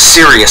doubt as a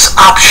serious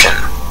option,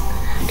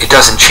 it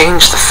doesn't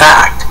change the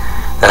fact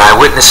that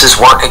eyewitnesses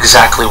weren't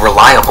exactly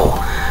reliable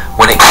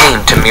when it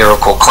came to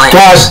miracle claims.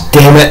 God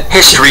damn it.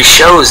 History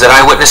shows that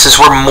eyewitnesses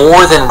were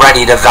more than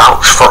ready to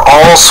vouch for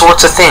all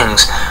sorts of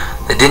things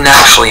that didn't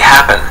actually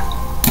happen,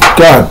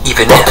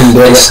 even if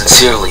they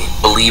sincerely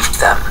believed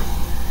them.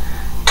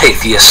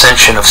 Take the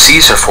ascension of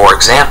Caesar, for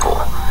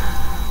example.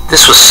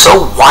 This was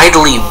so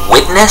widely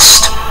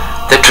witnessed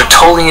that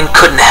Tertullian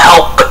couldn't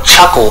help but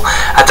chuckle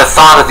at the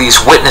thought of these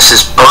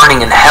witnesses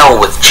burning in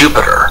hell with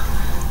Jupiter.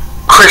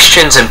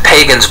 Christians and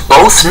pagans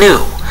both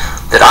knew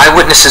that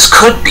eyewitnesses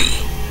could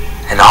be,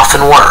 and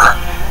often were,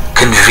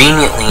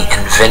 conveniently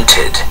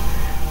invented.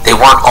 They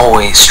weren't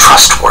always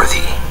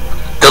trustworthy.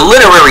 The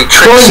literary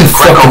tricks in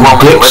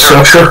Greco-Roman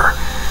literature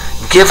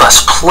give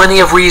us plenty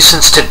of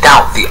reasons to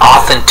doubt the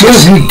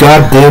authenticity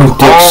of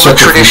all the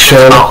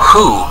traditions about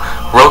who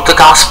wrote the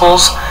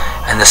Gospels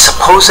and the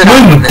supposed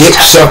eyewitness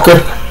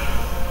testimony.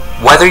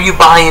 Whether you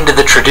buy into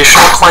the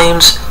traditional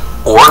claims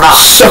or not,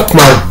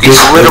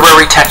 these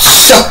literary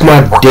techniques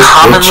were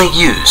commonly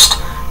used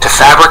to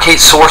fabricate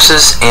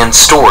sources and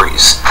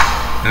stories,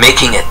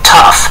 making it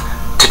tough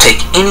to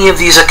take any of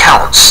these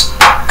accounts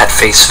at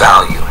face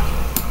value.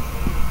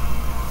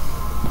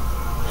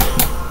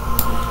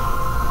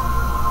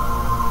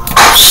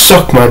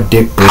 Suck my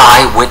dick, bitch.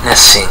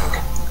 Eyewitnessing,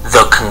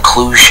 the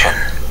conclusion.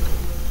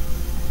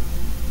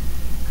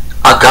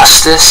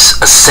 Augustus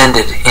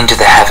ascended into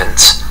the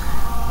heavens,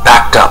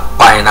 backed up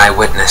by an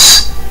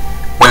eyewitness.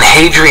 When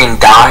Hadrian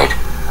died,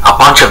 a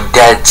bunch of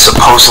dead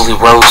supposedly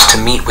rose to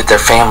meet with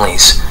their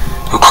families,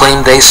 who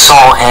claimed they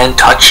saw and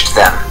touched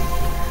them.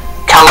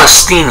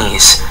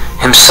 Callisthenes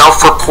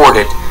himself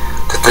reported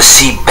that the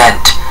sea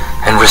bent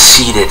and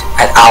receded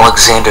at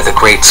Alexander the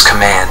Great's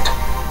command.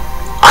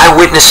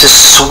 Eyewitnesses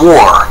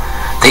swore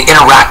they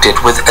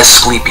interacted with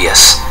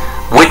Asclepius,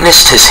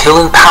 witnessed his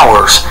healing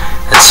powers,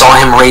 and saw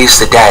him raise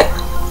the dead.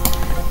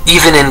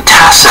 Even in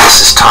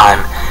Tacitus's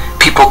time,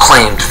 people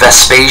claimed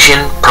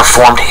Vespasian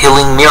performed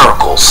healing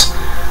miracles,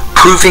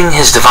 proving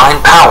his divine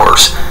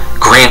powers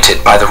granted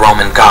by the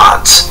Roman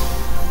gods.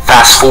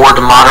 Fast forward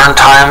to modern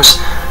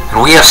times, and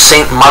we have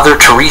Saint Mother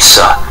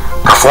Teresa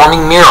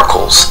performing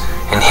miracles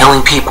and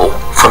healing people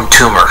from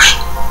tumors.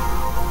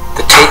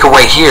 The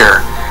takeaway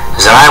here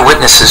is that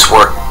eyewitnesses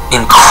were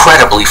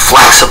incredibly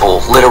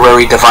flexible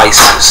literary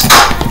devices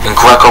in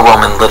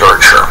Greco-Roman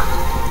literature.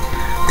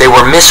 They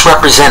were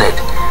misrepresented,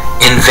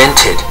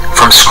 invented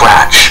from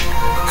scratch,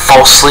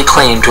 falsely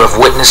claimed to have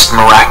witnessed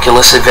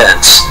miraculous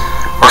events,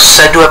 or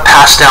said to have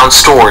passed down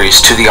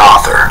stories to the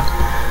author.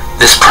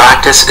 This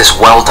practice is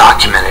well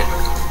documented.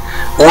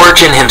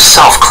 Origen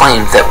himself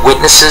claimed that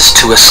witnesses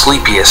to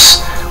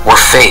Asclepius were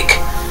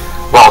fake,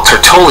 while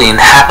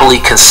Tertullian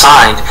happily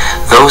consigned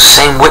those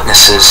same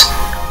witnesses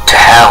to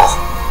hell.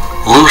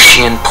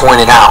 Lucian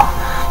pointed out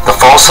the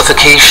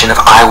falsification of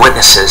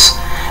eyewitnesses,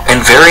 and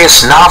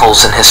various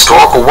novels and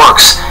historical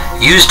works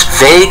used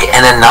vague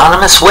and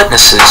anonymous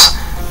witnesses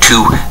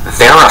to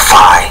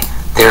verify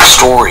their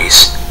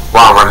stories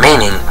while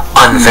remaining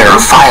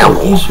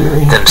unverifiable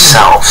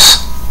themselves.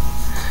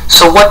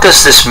 So what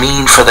does this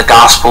mean for the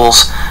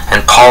Gospels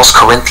and Paul's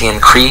Corinthian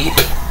Creed?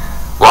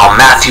 While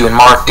Matthew and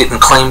Mark didn't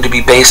claim to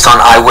be based on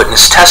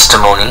eyewitness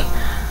testimony,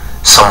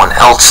 someone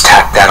else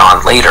tacked that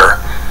on later,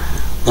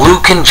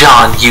 Luke and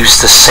John used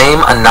the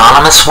same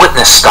anonymous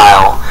witness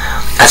style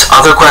as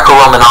other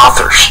Greco-Roman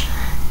authors.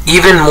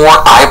 Even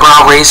more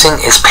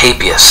eyebrow-raising is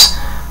Papias,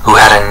 who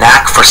had a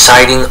knack for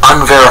citing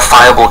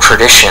unverifiable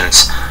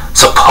traditions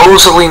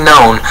supposedly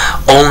known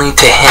only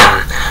to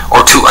him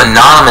or to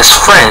anonymous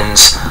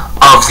friends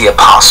of the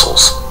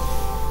apostles.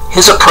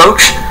 His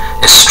approach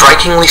is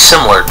strikingly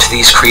similar to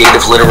these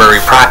creative literary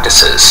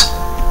practices.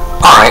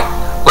 Alright,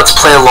 let's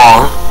play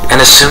along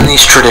and assume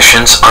these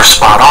traditions are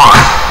spot on,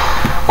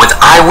 with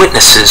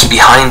eyewitnesses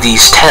behind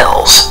these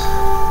tales.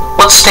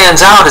 What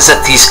stands out is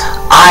that these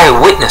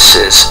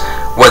eyewitnesses,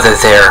 whether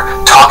they're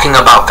talking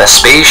about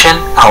Vespasian,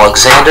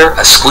 Alexander,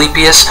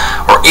 Asclepius,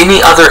 or any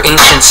other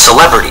ancient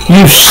celebrity,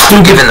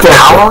 were given the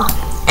power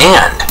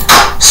and,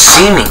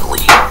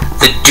 seemingly,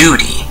 the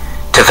duty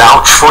to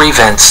vouch for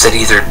events that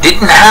either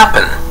didn't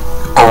happen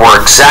or were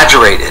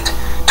exaggerated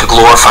to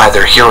glorify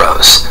their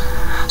heroes.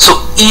 So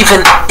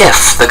even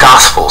if the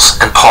Gospels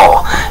and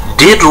Paul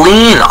did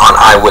lean on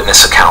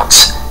eyewitness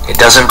accounts, it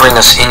doesn't bring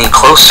us any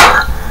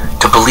closer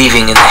to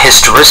believing in the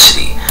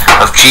historicity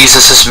of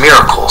Jesus'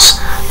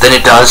 miracles than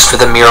it does for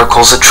the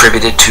miracles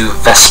attributed to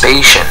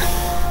Vespasian,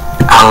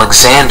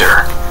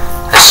 Alexander,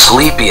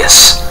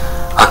 Asclepius,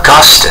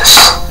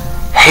 Augustus,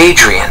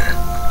 Hadrian,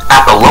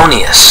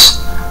 Apollonius,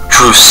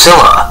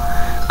 Drusilla,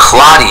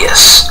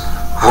 Claudius,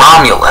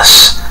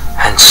 Romulus,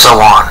 and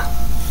so on.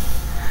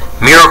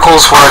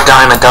 Miracles were a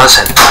dime a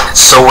dozen, and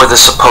so were the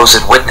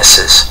supposed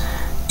witnesses,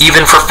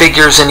 even for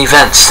figures and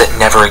events that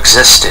never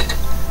existed.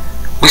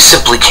 We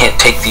simply can't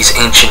take these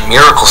ancient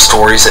miracle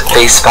stories at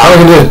face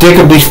value.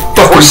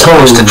 If we're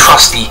supposed to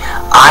trust the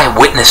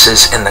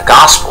eyewitnesses in the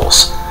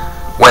Gospels,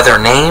 whether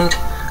named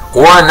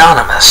or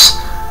anonymous,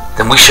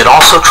 then we should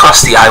also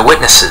trust the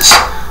eyewitnesses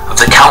of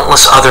the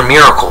countless other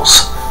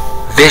miracles,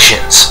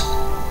 visions,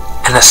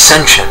 and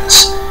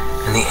ascensions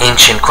in the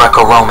ancient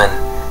Greco-Roman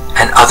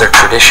and other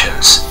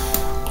traditions.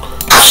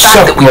 The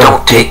fact that we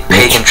don't take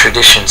pagan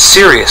traditions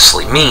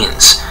seriously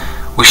means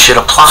we should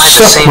apply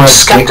the same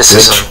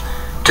skepticism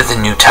to the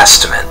New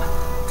Testament.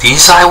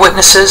 These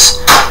eyewitnesses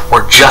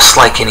were just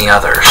like any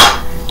others,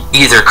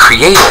 either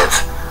creative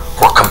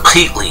or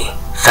completely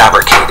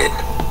fabricated.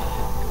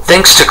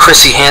 Thanks to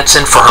Chrissy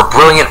Hansen for her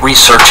brilliant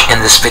research in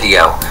this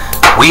video.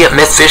 We at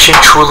Myth Vision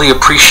truly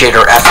appreciate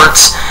her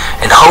efforts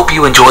and hope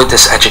you enjoyed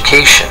this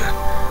education.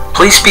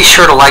 Please be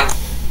sure to like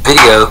the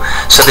video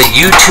so that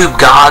YouTube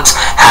gods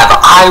have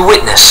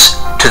eyewitness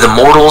to the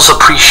mortals'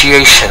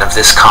 appreciation of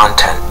this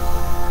content.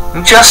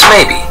 Just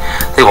maybe,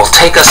 they will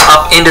take us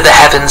up into the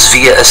heavens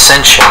via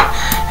ascension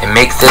and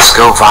make this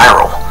go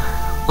viral.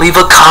 Leave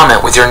a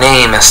comment with your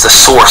name as the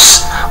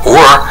source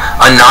or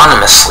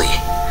anonymously,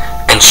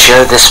 and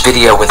share this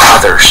video with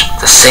others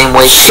the same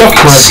way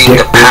Fabian seemed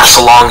to pass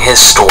along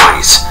his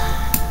stories.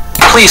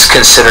 Please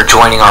consider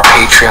joining our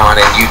Patreon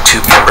and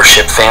YouTube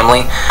membership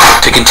family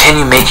to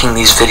continue making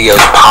these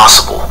videos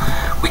possible.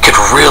 We could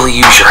really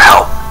use your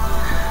help.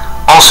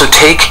 Also,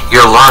 take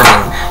your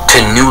learning to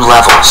new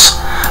levels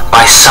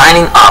by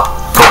signing up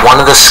for one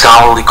of the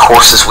scholarly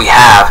courses we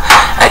have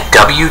at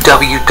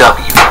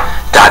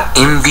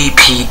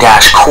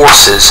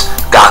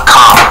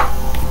www.mvp-courses.com.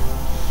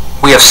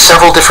 We have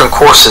several different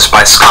courses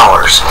by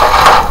scholars.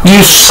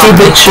 You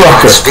stupid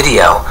fucker. This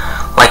video,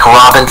 like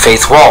Robin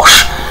Faith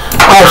Walsh,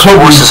 with her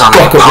courses on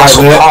the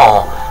Apostle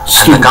Paul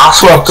and the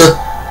Gospels.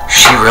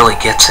 She really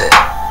gets it.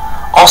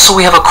 Also,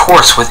 we have a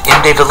course with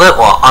M. David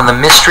Litwa on the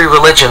mystery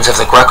religions of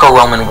the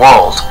Greco-Roman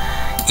world,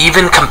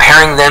 even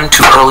comparing them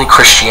to early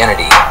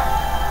Christianity.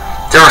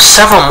 There are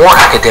several more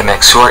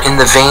academics who are in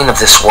the vein of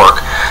this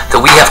work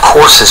that we have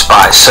courses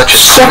by, such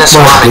as Dennis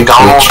R.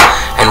 MacDonald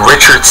and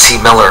Richard C.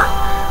 Miller,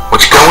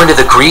 which go into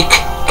the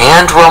Greek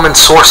and Roman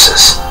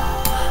sources.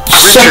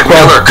 Richard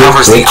Miller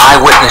covers the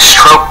eyewitness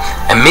trope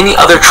and many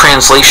other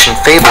translation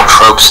fable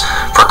tropes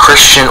for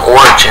Christian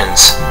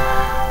origins.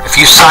 If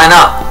you sign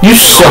up, you'll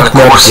own the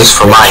courses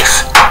for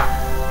life.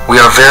 We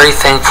are very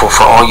thankful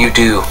for all you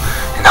do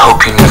and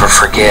hope you never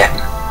forget.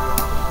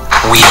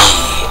 We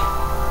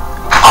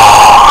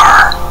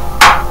are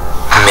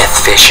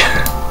Myth Vision.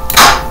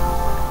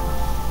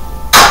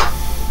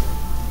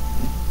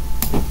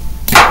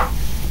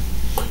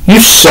 You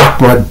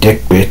suck my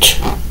dick, bitch.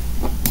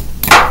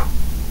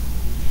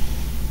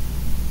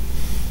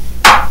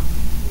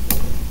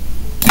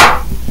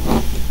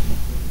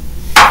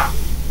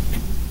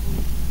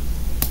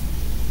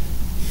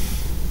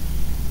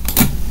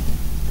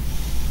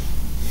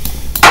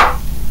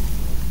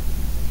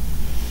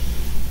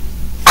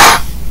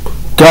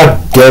 God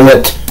damn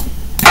it.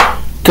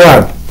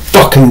 God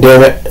fucking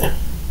damn it.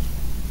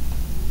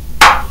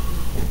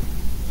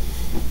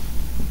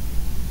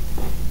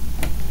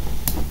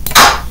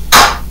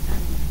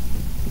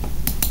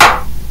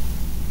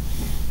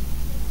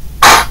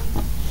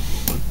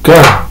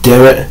 God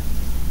damn it.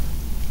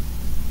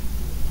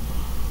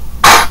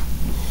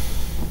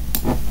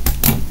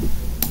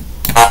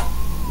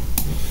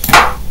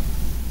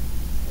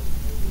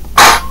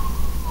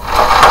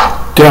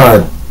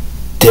 God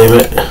damn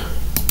it.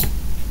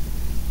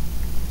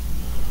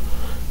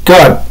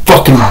 God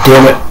fucking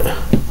damn it.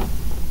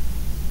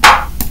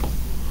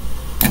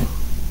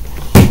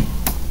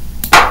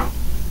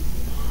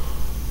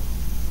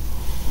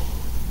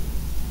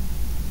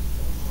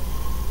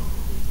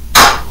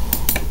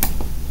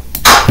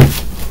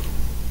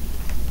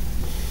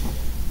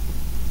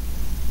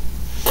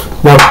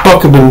 Now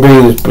fucking been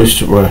bringing this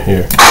bitch right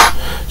here.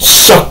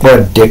 Suck my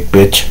dick,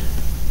 bitch.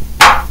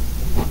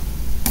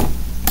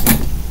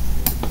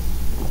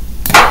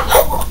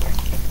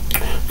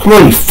 Come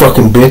on, you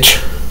fucking bitch.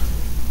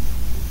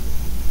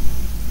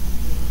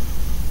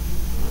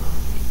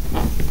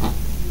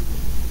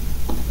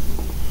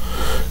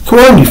 Come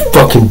on, you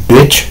fucking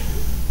bitch.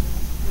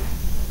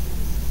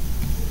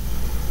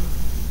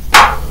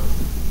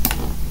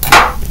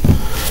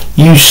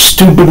 You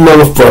stupid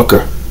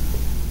motherfucker.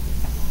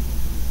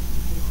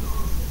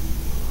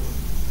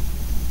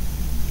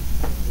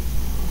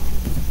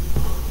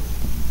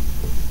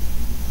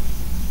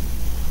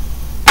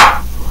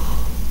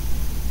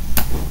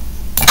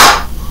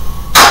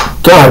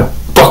 God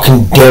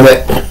fucking damn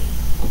it.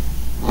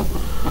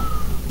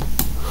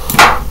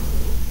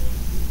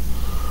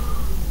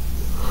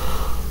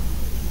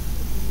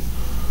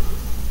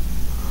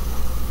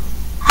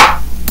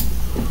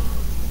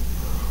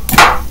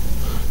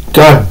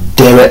 God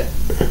damn it.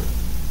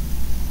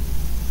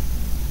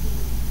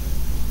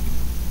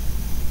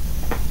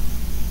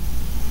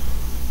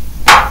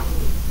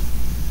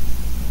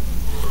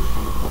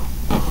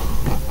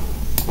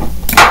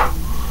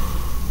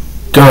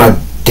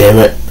 God damn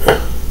it.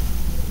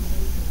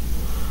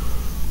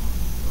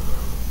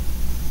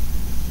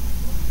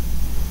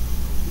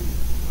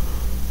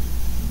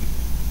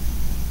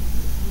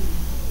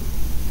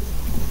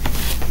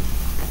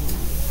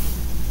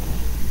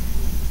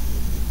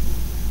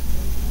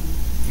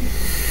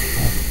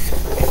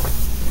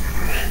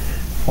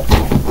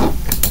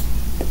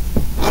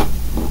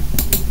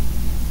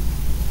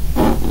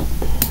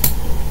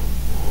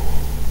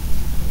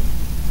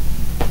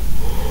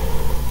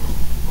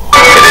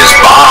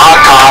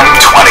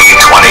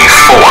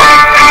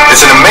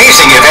 It's an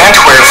amazing event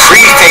where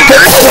free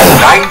thinkers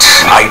unite,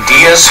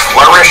 ideas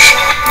flourish,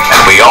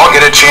 and we all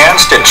get a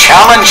chance to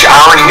challenge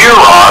our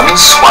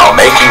neurons while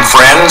making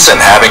friends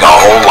and having a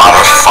whole lot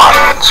of fun.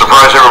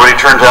 Surprise everybody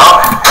turns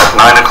out at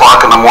 9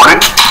 o'clock in the morning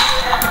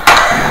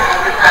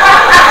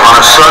on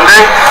a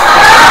Sunday.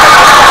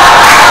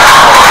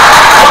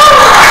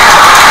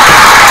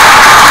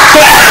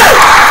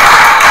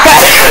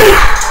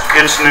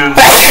 Kinston.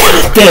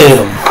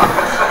 Damn.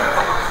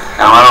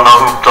 Now, I don't know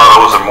who thought I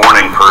was a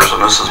morning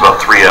person. This is about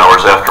 3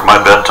 hours after my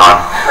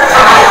bedtime.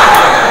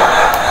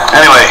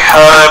 Anyway,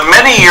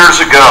 many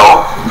years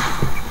ago,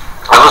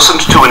 I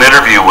listened to an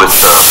interview with,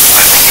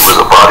 he was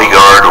a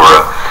bodyguard or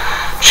a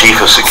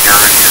chief of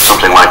security or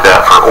something like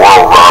that for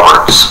Oral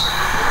Roberts.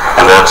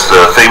 And that's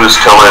the famous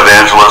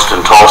televangelist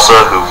in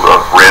Tulsa who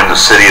ran the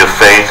City of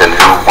Faith and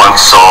who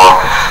once saw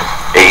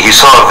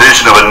a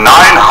vision of a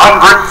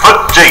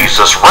 900-foot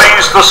Jesus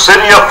raise the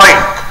City of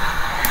Faith.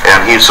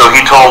 And he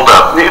told,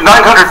 900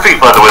 feet,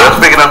 by the way, that's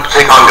big enough to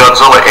take on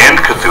Godzilla and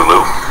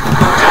Cthulhu.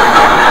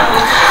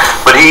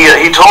 But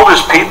he told his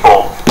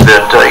people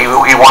that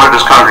he wanted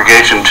his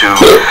congregation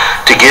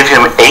to give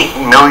him $8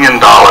 million,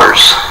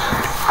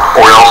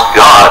 or else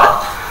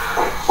God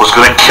was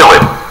going to kill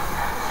him,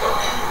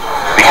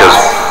 because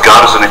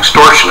God is an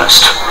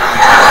extortionist.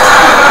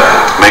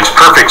 Makes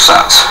perfect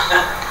sense.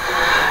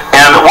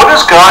 And what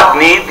does God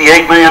need the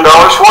 $8 million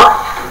for?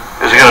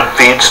 Is he going to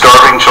feed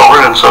starving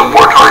children in some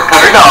war-torn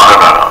country? No.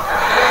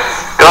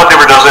 God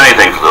never does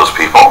anything for those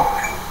people.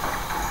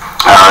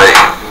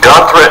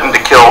 God threatened to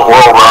kill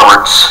Oral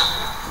Roberts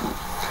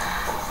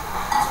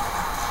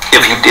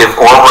if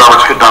Oral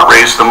Roberts could not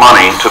raise the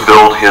money to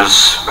build his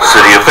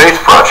City of Faith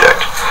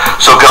project.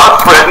 So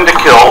God threatened to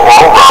kill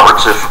Oral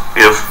Roberts if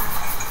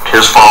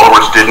his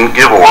followers didn't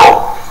give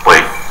Oral.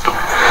 Wait.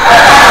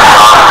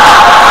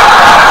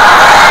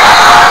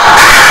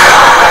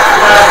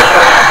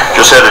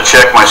 Just had to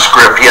check my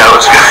script. Yeah, it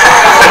was good.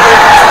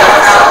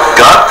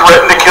 God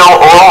threatened to kill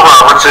Oral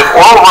Roberts if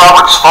Oral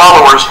Roberts'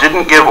 followers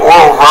didn't give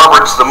Oral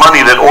Roberts the money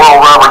that Oral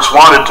Roberts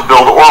wanted to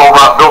build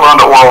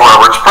onto Oral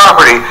Roberts'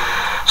 property.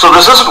 So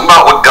this isn't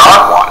about what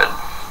God wanted.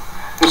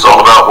 It's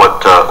all about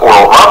what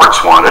Oral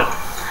Roberts wanted.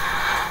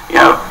 You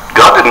know,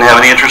 God didn't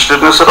have any interest in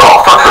this at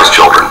all. Fuck those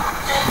children.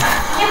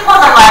 Can you pull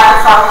the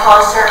microphone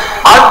closer?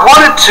 I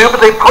wanted to, but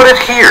they put it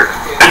here.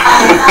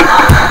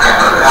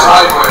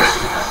 Sideways.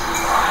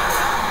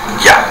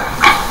 Yeah.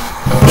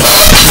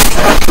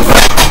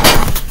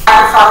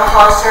 Microphone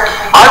closer.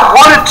 I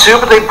wanted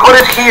to, but they put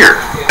it here.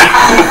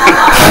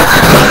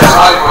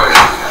 Sideways.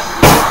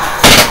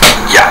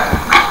 Yeah.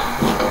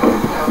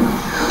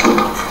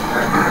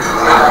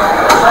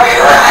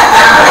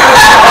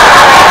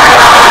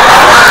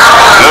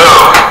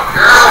 No.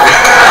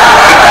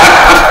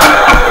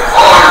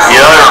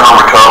 Yeah, I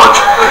remember college.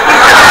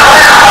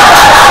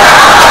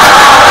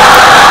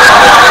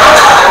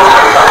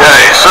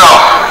 Okay, so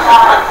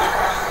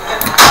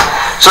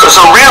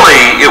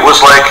really, it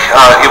was like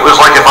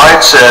if I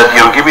had said, you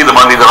know, give me the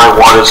money that I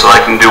wanted so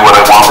I can do what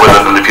I want with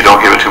it, and if you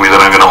don't give it to me,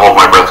 then I'm going to hold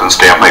my breath and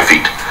stamp my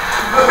feet.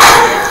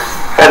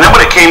 And then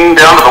when it came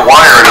down to the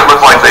wire, and it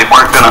looked like they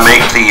weren't going to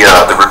make the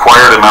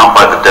required amount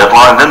by the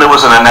deadline, then there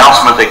was an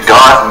announcement that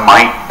God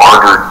might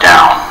barter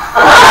down.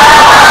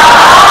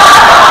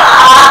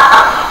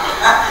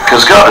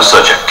 Because God is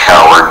such a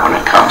coward when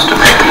it comes to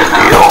making a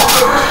deal.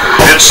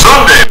 It's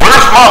Sunday.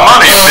 Where's my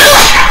money,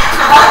 bitch?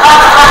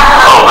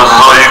 Oh, this is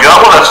all you got?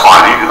 Well, that's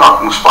fine. I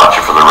can spot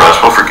you for the rest.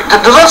 We'll forget.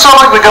 Does that sound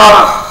like the God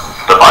of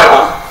the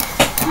Bible?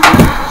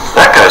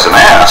 That guy's an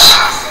ass.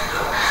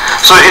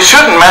 So it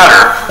shouldn't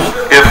matter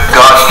if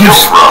God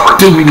killed Robert,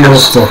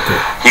 because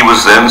he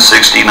was then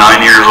 69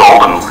 years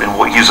old, and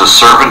he's a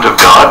servant of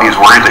God. He's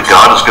worried that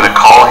God is going to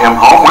call him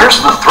home.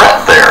 Where's the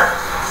threat there?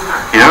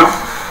 You know?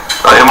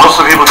 And most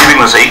of the people giving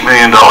this $8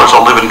 million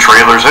all live in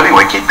trailers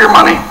anyway. Keep your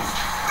money.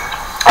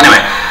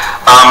 Anyway,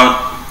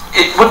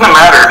 it wouldn't have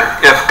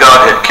mattered if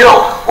God had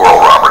killed Oral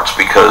Roberts,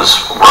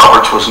 because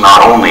Roberts was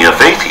not only a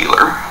faith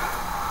healer,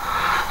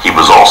 he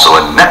was also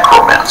a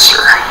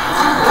necromancer.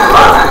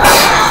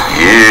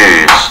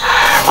 Jeez.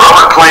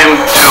 Roberts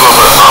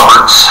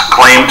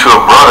claimed to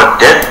have brought a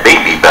dead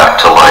baby back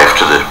to life,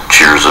 to the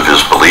cheers of his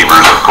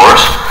believers, of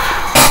course,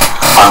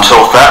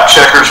 until fact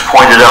checkers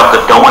pointed out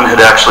that no one had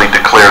actually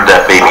declared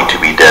that baby to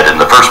be dead in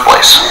the first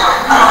place.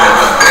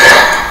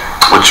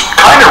 Which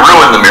kind of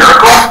ruined the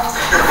miracle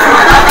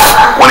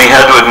when he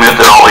had to admit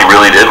that all he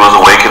really did was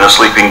awaken a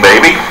sleeping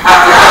baby.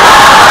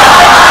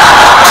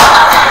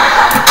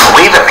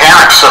 We, the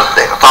parents,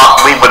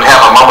 thought we would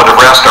have a moment of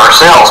rest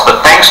ourselves,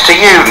 but thanks to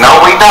you, no,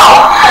 we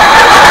don't.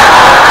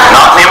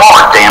 Not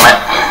anymore, damn it.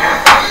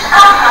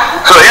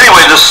 So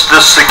anyway,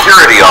 this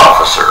security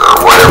officer,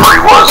 or whatever he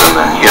was in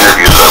the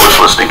interview that I was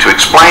listening to,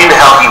 explained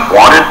how he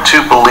wanted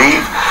to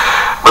believe,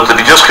 but that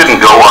he just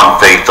couldn't go on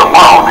faith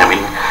alone. I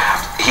mean,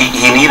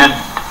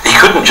 he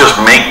couldn't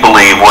just make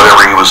believe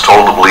whatever he was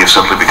told to believe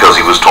simply because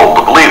he was told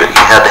to believe it.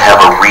 He had to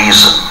have a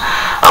reason,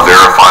 a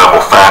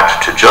verifiable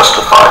fact to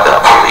justify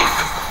that belief.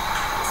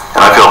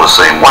 And I feel the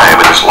same way. I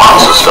mean, there's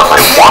lots of stuff I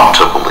want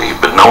to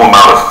believe, but no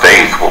amount of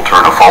faith will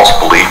turn a false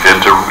belief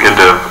into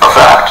a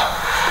fact.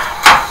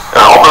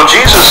 Although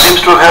Jesus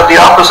seems to have had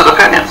the opposite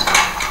opinion.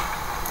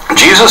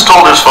 Jesus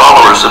told his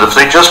followers that if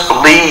they just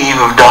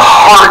believed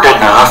hard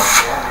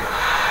enough,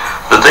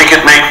 that they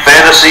could make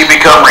fantasy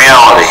become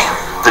reality.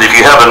 That if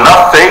you have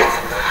enough faith,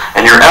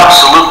 and you're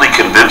absolutely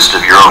convinced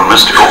of your own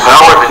mystical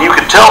power, then you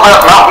could tell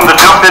that mountain to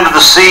jump into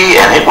the sea,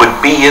 and it would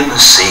be in the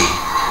sea.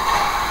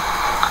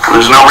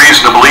 There's no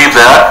reason to believe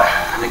that,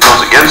 and it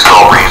goes against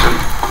all reason,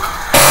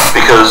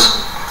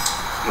 because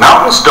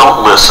mountains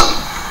don't listen.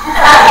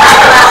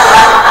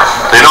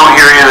 They don't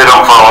hear you, they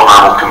don't follow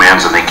verbal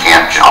commands, and they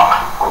can't jump.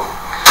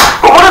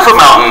 But what if a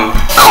mountain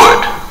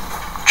could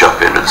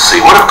jump into the sea?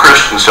 What if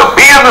Christians jump,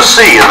 be in the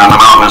sea, and then the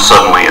mountain is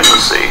suddenly in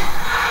the sea?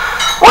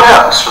 What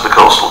happens to the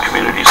coastal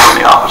communities on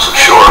the opposite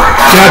shore?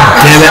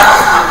 God damn it.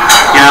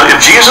 You know, if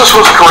Jesus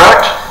was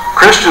correct,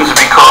 Christians would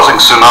be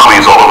causing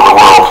tsunamis all over the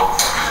world.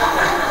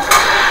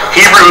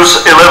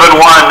 Hebrews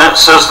 11:1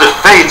 says that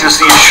faith is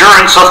the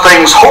assurance of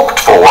things hoped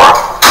for,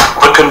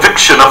 the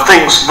conviction of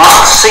things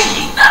not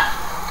seen.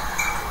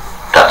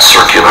 That's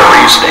circular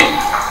reasoning.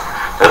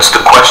 That's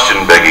the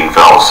question-begging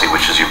fallacy,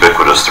 which is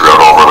ubiquitous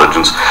throughout all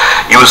religions.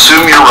 You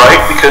assume you're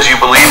right because you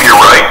believe you're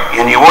right,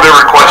 and you won't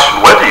ever question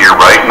whether you're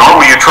right, nor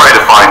will you try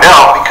to find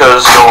out,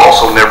 because you'll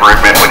also never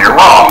admit when you're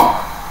wrong.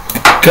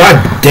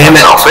 God damn it.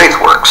 That's how faith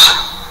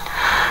works.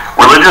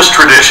 Religious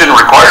tradition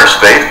requires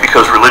faith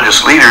because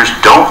religious leaders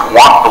don't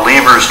want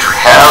believers to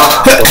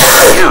have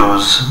or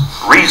use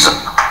reason.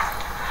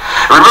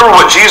 Remember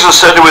what Jesus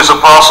said to his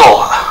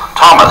apostle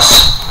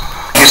Thomas.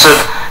 He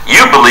said,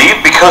 "You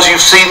believe because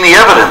you've seen the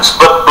evidence,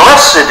 but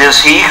blessed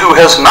is he who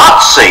has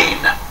not seen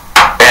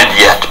and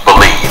yet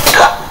believed."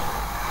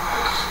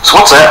 So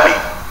what's that mean?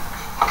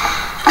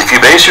 If you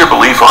base your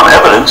belief on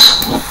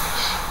evidence,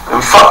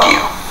 then fuck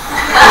you.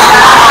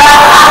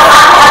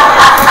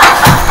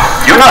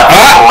 You're not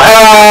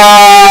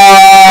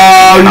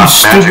you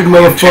stupid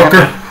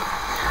motherfucker.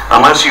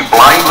 Unless you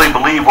blindly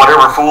believe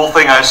whatever fool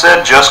thing I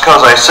said just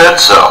because I said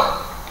so.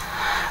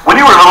 When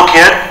you were a little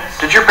kid,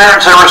 did your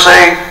parents ever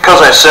say,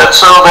 "Because I said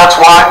so, that's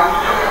why"?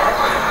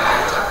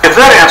 If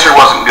that answer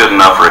wasn't good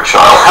enough for a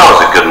child, how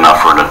is it good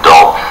enough for an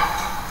adult?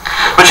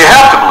 But you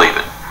have to believe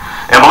it.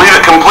 And believe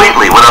it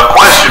completely, without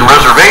question,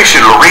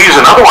 reservation, or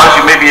reason. Otherwise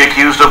you may be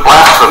accused of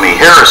blasphemy,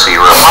 heresy,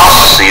 or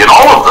apostasy, and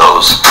all of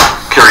those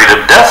carried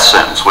a death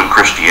sentence when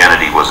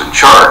Christianity was in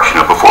charge,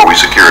 before we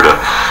secured a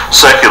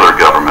secular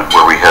government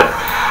where we had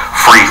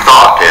free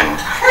thought and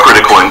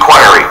critical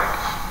inquiry.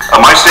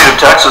 My state of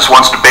Texas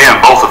wants to ban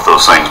both of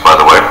those things, by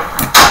the way,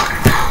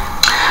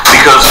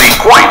 because the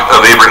point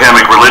of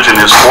Abrahamic religion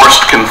is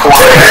forced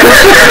conformity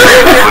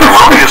to an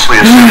erroneously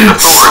assumed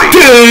authority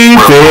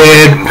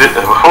where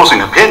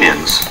opposing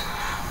opinions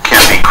can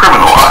be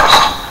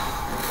criminalized.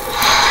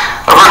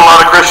 I've heard a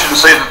lot of Christians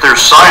say that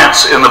there's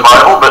science in the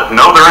Bible, but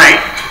no, there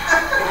ain't.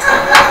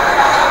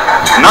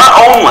 Not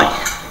only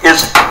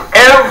is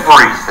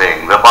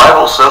everything the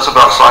Bible says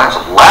about science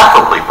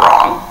laughably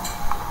wrong,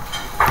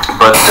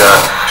 but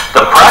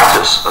the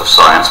practice of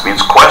science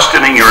means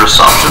questioning your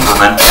assumptions and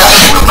then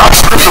testing them, not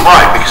to prove them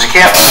right, because you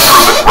can't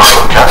prove it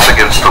wrong. That's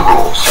against the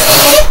rules.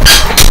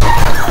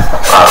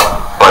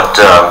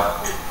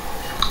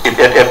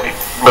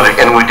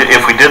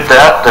 If we did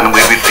that, then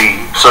we would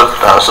be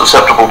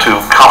susceptible to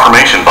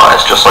confirmation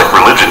bias, just like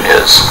religion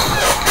is.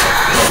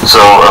 So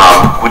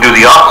we do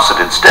the opposite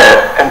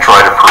instead and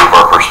try to prove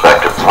our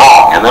perspective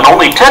wrong, and then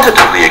only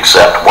tentatively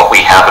accept what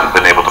we haven't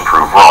been able to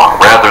prove wrong,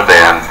 rather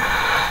than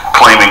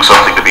claiming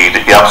something to be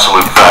the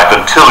absolute fact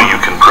until you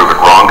can prove it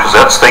wrong, because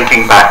that's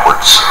thinking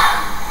backwards,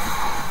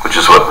 which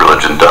is what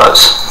religion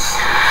does.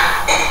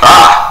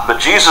 But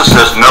Jesus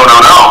says, no,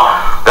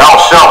 thou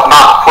shalt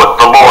not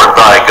put the Lord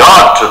thy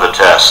God to the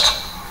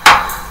test,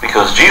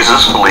 because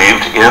Jesus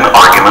believed in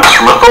arguments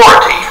from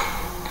authority,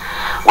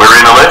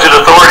 wherein alleged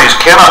authorities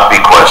cannot be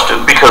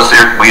questioned because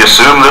we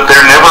assume that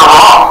they're never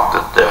wrong,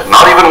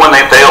 not even when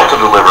they fail to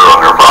deliver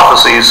on their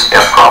prophecies and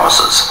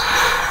promises.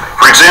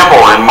 For example,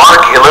 in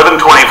Mark 11:24,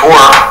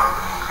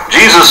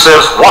 Jesus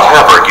says,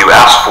 whatever you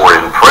ask for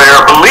in prayer,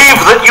 believe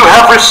that you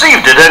have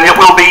received it and it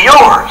will be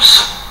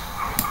yours.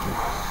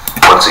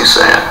 What's he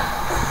saying?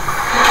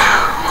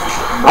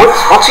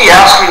 What's he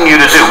asking you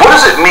to do? What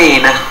does it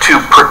mean to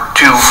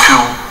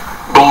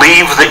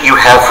believe that you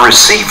have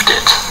received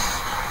it?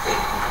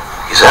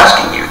 He's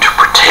asking you to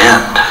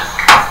pretend.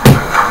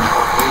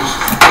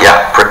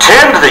 Yeah,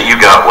 pretend that you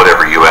got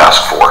whatever you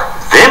asked for.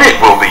 Then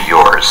it will be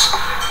yours.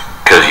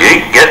 Because you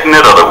ain't getting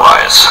it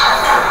otherwise.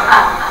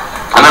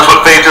 And that's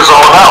what faith is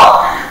all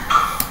about.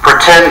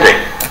 Pretending.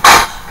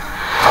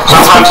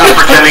 Sometimes it's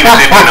pretending as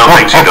if you know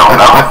things you don't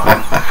know.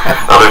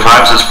 Other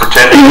times it's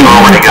pretending you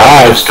already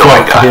got it, you still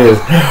ain't got it.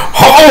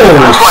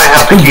 That's why I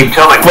have to keep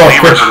telling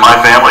believers in my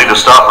family to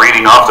stop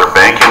reading off their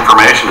bank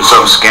information to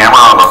some scammer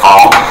on the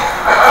phone.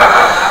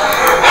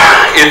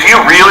 If you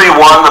really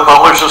won the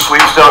Publishers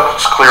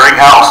Sweepstakes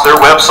Clearinghouse, their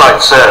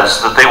website says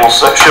that they will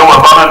show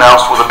up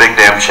unannounced with a big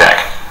damn check.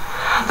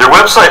 Their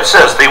website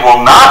says they will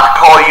not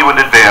call you in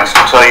advance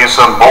to tell you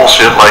some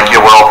bullshit like,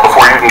 well,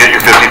 before you can get your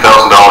 $50,000,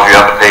 you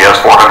have to pay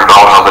us $400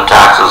 on the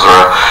taxes or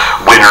a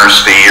winner's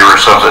fee or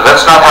something.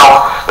 That's not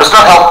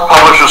how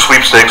Publishers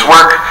Sweepstakes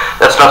work.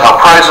 That's not how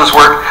prizes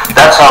work.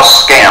 That's how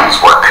scams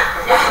work.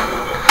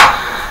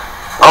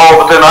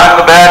 Oh, but then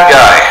I'm the bad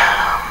guy.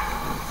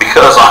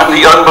 Because I'm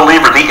the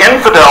unbeliever, the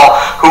infidel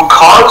who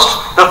caused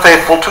the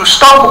faithful to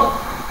stumble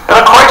in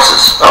a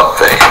crisis of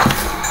faith.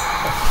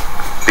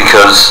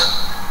 Because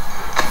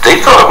they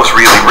thought it was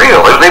really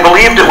real. They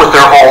believed it with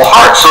their whole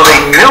heart, so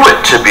they knew it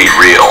to be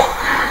real.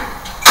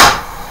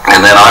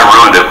 And then I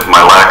ruined it with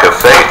my lack of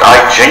faith.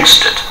 I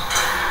jinxed it.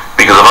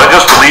 Because if I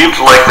just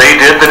believed like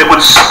they did, then it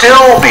would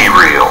still be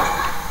real.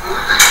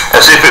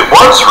 As if it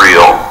was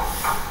real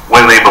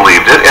when they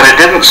believed it, and it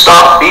didn't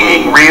stop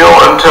being real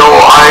until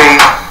I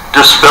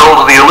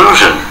dispelled the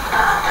illusion.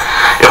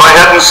 If I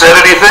hadn't said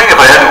anything, if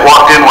I hadn't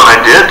walked in when I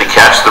did to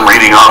catch them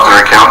reading off their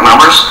account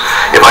numbers,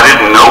 if I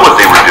didn't know what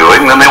they were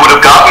doing, then they would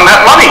have gotten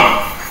that money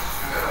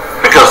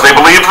because they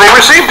believed they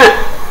received it.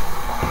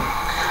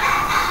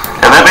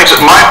 And that makes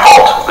it my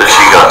fault that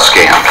she got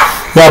scammed.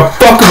 Now,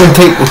 fucking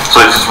take.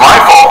 So it's my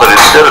fault that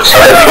instead of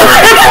sending her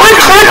a report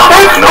to the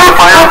account to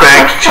notify our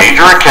bank to change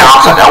her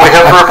accounts, and now we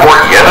have to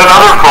report yet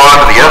another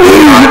fraud to the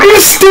FBI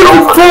because you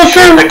fell for this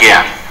shit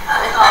again.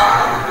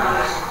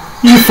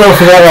 You fell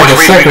for that like a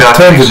second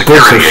ton of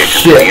security bullshit.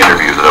 agent in the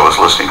interview that I was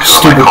listening to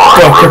in my car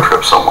on a road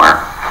trip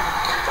somewhere.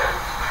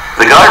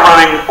 The guy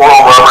running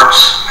Oral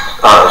Roberts'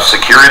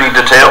 security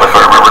detail, if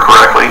I remember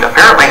correctly,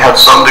 apparently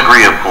had some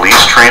degree of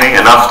police training,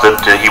 enough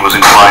that he was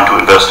inclined to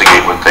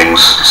investigate when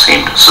things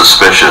seemed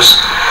suspicious.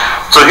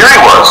 So here he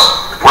was,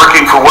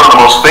 working for one of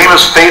the most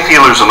famous faith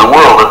healers in the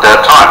world at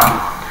that time.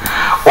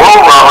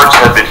 Oral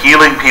Roberts had been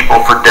healing people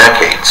for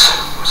decades.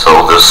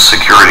 So this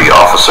security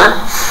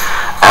officer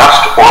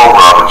asked Oral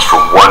Roberts for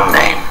one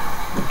name,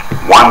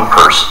 one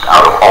person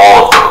out of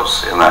all of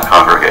those in that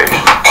congregation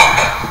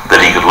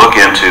that he could look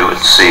into and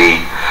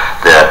see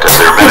that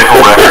their medical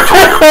records or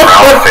their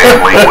proud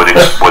family would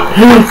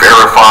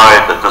verify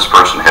that this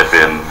person had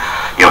been,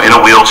 in a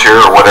wheelchair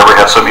or whatever,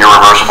 had some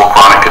irreversible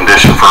chronic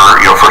condition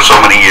for so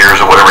many years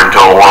or whatever,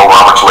 until Oral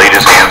Roberts laid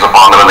his hands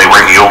upon them and they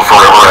were healed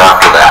forever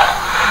after that.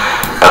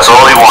 That's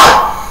all he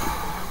wanted.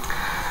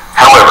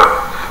 However,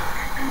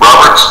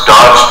 Roberts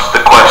dodged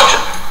the question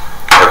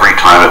every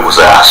time it was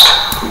asked.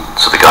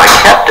 So the guy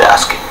kept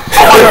asking,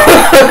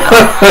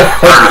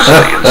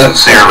 earnestly and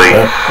sincerely,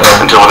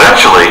 until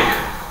eventually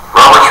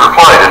Roberts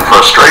replied in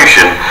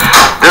frustration,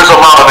 "There's a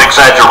lot of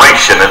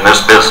exaggeration in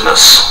this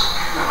business."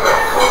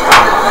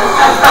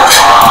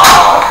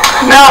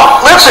 Now,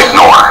 let's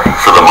ignore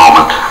for the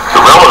moment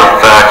the relevant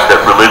fact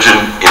that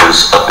religion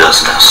is a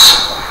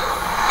business.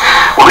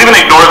 We'll even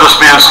ignore this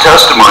man's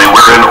testimony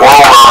wherein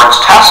Oral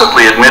Roberts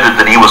tacitly admitted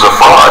that he was a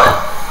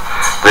fraud.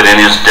 That in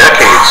his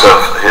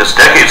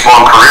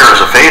decades-long career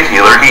as a faith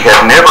healer, he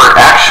had never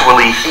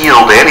actually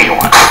healed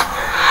anyone.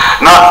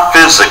 Not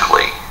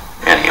physically,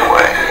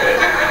 anyway.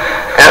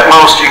 At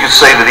most, you could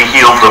say that he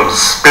healed them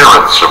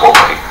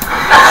spiritually.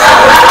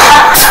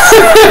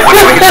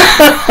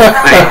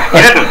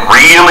 He didn't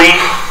really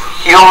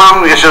heal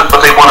them, but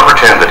they want to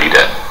pretend that he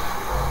did.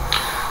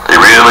 They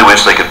really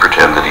wish they could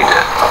pretend that he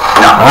did.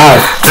 Now,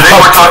 today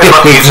we're talking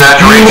about the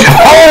exaggeration,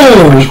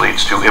 which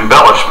leads to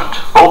embellishment,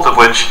 both of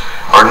which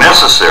are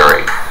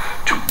necessary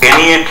to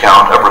any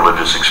account of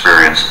religious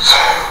experiences.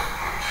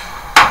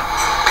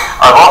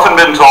 I've often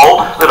been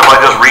told that if I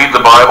just read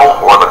the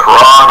Bible or the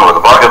Quran or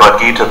the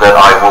Bhagavad Gita that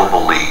I will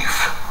believe.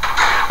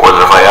 Or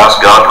that if I ask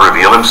God to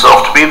reveal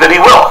himself to me, then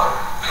he will.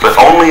 But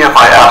only if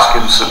I ask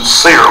him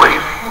sincerely,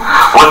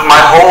 with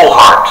my whole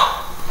heart.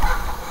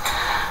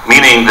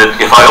 Meaning that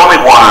if I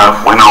only want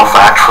to winnow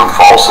fact from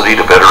falsity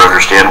to better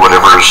understand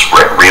whatever is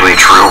really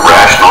true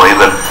rationally,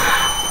 then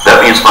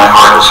that means my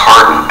heart is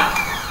hardened.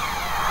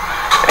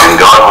 And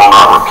God will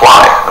not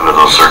reply under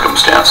those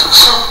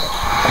circumstances.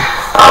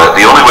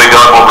 The only way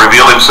God will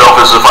reveal himself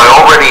is if I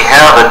already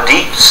have a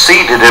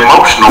deep-seated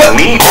emotional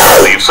need to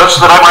believe, such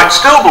that I might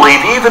still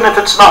believe even if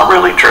it's not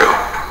really true.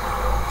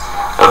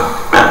 I've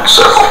met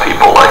several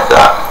people like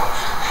that.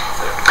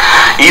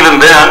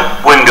 Even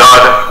then, when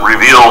God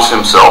reveals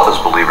himself, as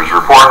believers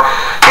report,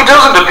 he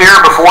doesn't appear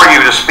before you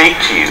to speak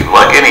to you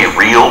like any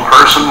real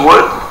person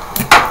would.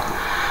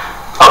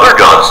 Other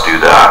gods do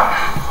that.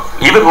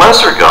 Even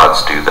lesser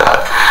gods do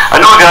that.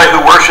 I know a guy who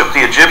worshipped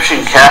the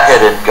Egyptian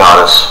cat-headed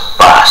goddess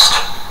Bast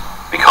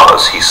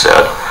because, he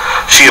said,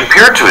 she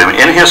appeared to him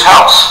in his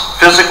house,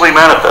 physically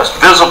manifest,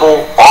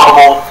 visible,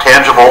 audible,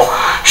 tangible.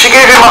 She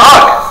gave him a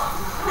hug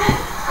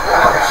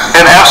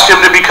and asked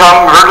him to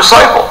become her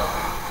disciple.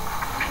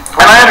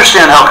 And I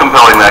understand how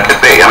compelling that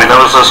could be. I mean, there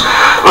was this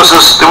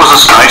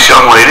nice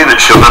young lady that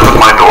showed up at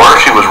my door.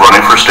 She was running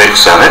for state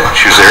senate.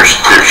 She was there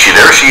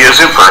she is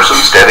in person,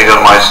 standing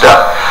on my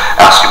step,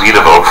 asking me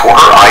to vote for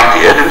her. I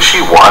did, and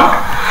she won,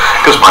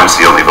 because mine's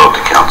the only vote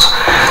that counts.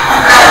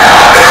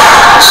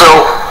 So,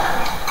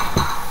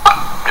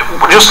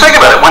 just think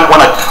about it. When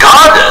a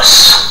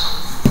goddess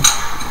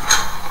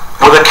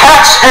with a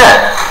cat's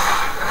head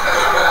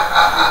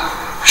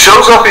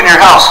shows up in your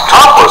house,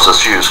 topless as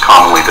she is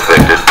commonly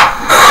depicted,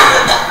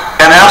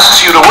 and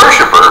asks you to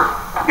worship her,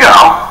 you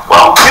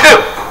do.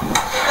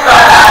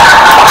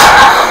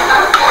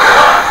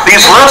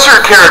 These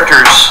lesser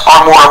characters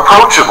are more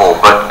approachable,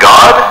 but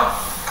God,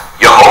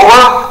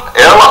 Yehovah,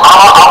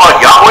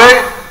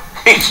 Yahweh,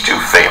 he's too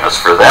famous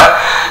for that.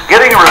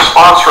 Getting a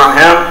response from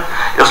him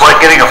is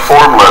like getting a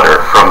form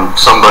letter from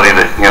somebody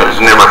that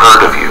has never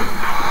heard of you.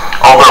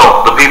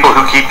 Although the people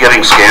who keep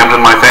getting scammed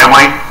in my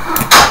family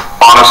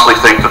honestly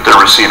think that they're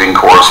receiving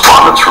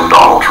correspondence from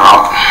Donald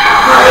Trump.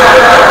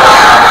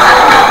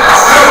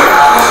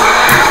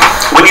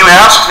 When you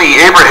ask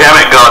the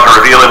Abrahamic God to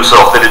reveal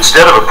himself, that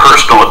instead of a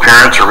personal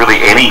appearance or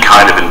really any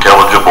kind of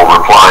intelligible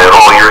reply at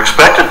all, you're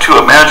expected to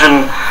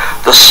imagine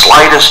the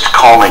slightest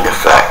calming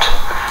effect.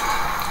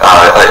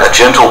 A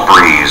gentle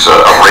breeze,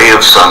 a ray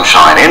of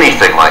sunshine,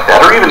 anything like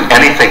that, or even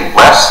anything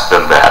less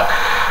than that.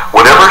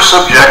 Whatever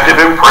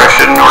subjective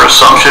impression or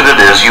assumption it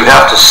is, you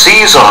have to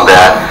seize on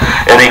that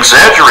and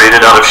exaggerate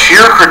it out of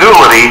sheer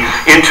credulity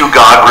into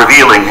God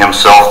revealing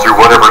himself through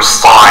whatever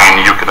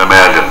sign you can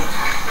imagine.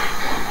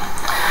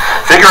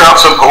 Figure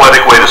out some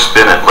poetic way to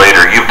spin it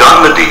later. You've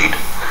done the deed,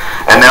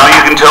 and now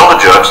you can tell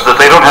the judge that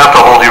they don't have to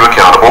hold you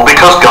accountable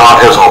because God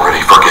has already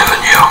forgiven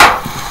you.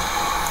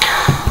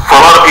 For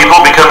a lot of people,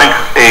 becoming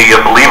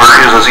a believer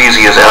is as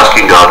easy as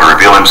asking God to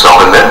reveal himself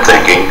and then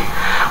thinking,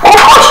 well,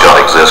 of course God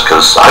exists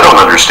because I don't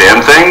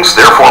understand things,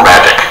 therefore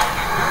magic.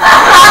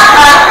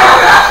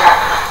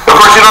 Of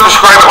course, you don't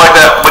describe it like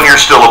that when you're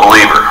still a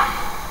believer.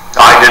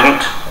 I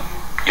didn't.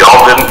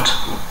 Y'all didn't.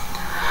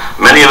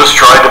 Many of us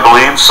tried to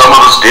believe. Some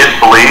of us did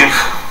believe.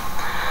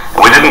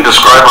 And we didn't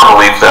describe our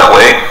belief that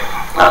way.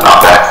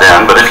 Not back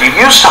then. But if you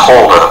used to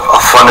hold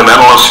a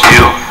fundamentalist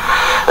view,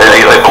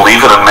 I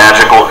believe in a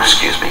magical,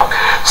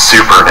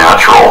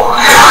 supernatural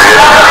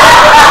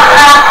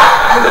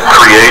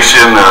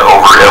creation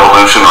over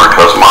evolution or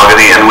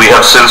cosmogony, and we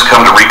have since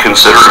come to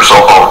reconsider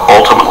or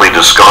ultimately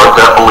discard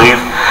that belief,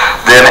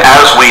 then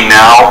as we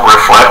now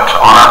reflect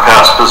on our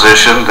past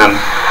position, then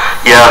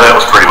yeah, that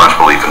was pretty much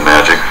belief in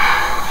magic.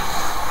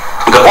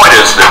 The point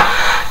is that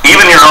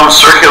even your own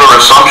circular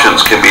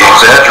assumptions can be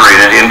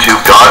exaggerated into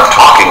God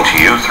talking to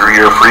you through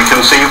your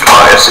preconceived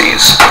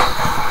biases.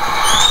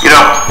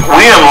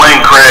 William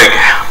Lane Craig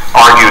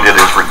argued in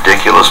his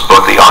ridiculous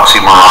book, the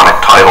oxymoronic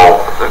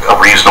title, A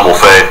Reasonable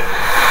Faith.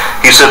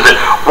 He said that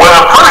when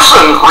a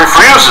person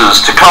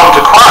refuses to come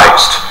to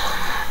Christ,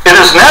 it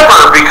is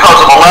never because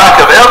of a lack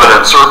of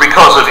evidence or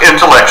because of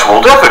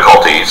intellectual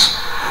difficulties,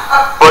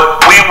 but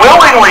we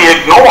willingly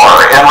ignore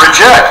and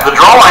reject the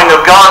drawing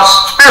of God's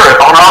Spirit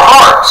on our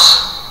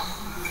hearts.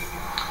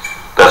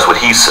 That's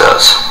what he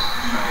says.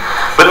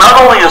 But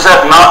not only is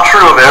that not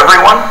true of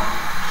everyone,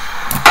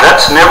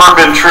 that's never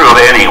been true of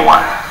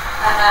anyone.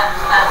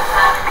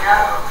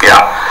 Yeah.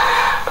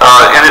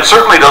 And it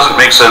certainly doesn't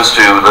make sense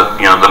to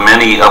the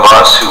many of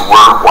us who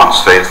were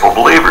once faithful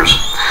believers.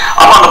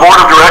 I'm on the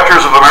board of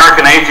directors of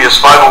American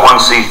Atheist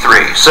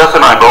 501c3. Seth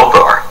and I both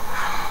are.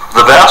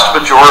 The vast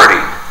majority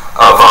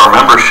of our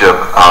membership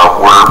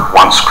were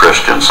once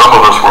Christian. Some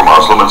of us were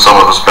Muslim, and some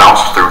of us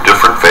bounced through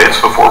different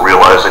faiths before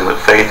realizing that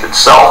faith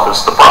itself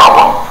is the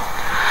problem.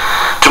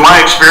 To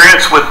my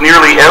experience with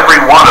nearly every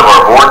one of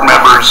our board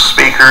members,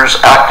 speakers,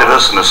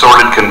 activists, and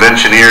assorted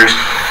conventioneers,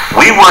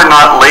 we were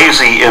not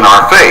lazy in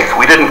our faith.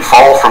 We didn't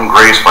fall from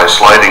grace by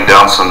sliding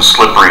down some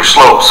slippery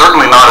slope.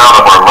 Certainly not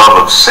out of our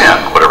love of sin,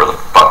 whatever the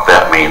fuck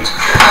that means.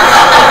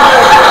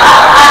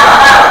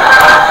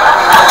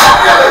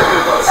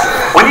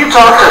 When you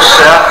talk to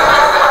Seth,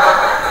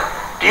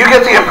 do you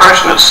get the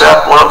impression that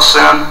Seth loves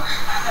sin?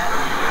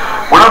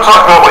 We're not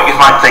talking about what you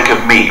might think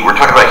of me. We're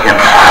talking about him.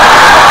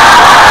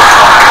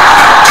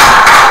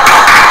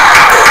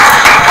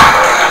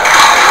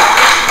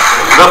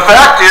 The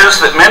fact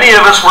is that many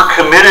of us were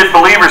committed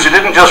believers who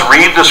didn't just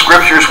read the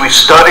scriptures, we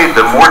studied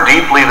them more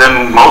deeply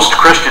than most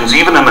Christians,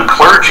 even in the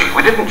clergy.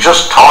 We didn't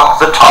just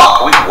talk the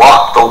talk, we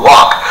walked the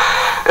walk.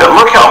 And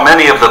look how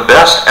many of the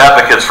best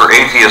advocates for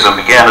atheism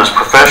began as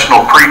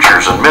professional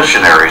preachers and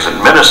missionaries and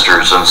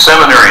ministers and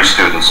seminary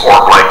students, or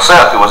like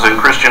Seth, who was in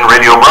Christian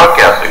radio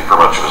broadcasting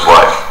for much of his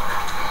life.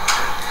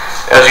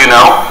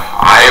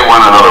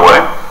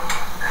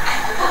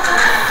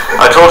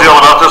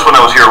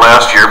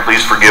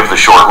 the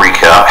short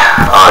recap.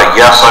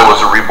 Yes, I was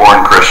a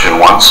reborn Christian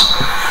once,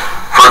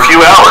 for a few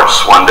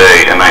hours one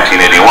day in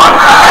 1981.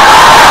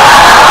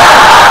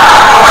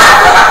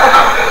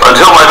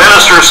 Until my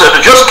minister said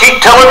to just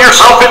keep telling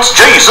yourself it's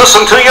Jesus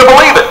until you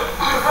believe it.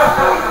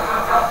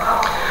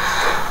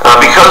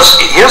 Because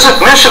his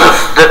admission of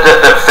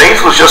that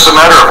faith was just a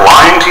matter of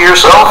lying to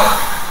yourself,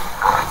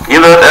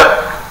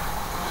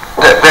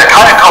 that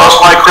kind of caused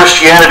my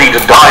Christianity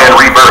to die in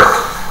rebirth.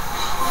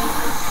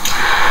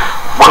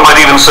 One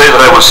might even say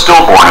that I was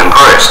stillborn in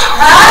Christ.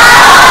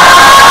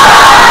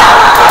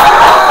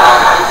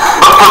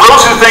 But for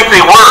those who think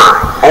they were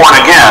born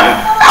again,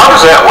 how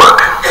does that work?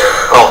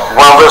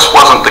 Well, this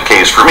wasn't the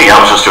case for me. I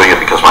was just doing it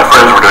because my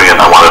friends were doing it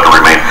and I wanted to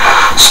remain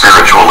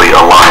spiritually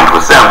aligned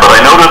with them. But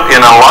I noted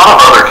in a lot of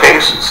other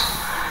cases,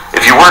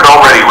 if you weren't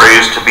already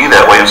raised to be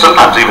that way, and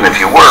sometimes even if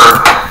you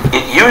were,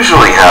 it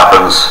usually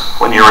happens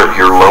when you're at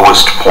your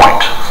lowest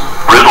point,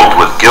 riddled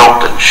with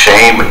guilt and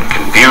shame and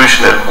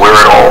confusion at where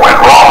it all went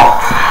wrong.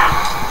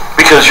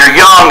 Because you're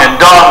young and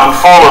dumb and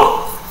full of,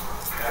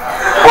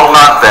 well,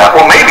 not that,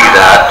 well, maybe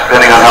that,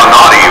 depending on how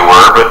naughty you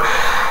were, but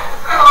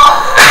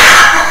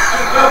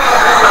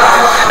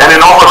and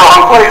in all the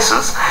wrong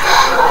places.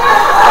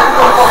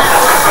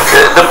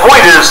 The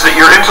point is that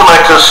your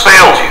intellect has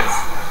failed you.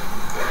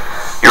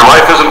 Your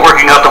life isn't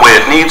working out the way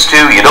it needs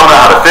to. You don't know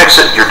how to fix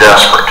it. You're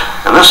desperate.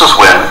 And this is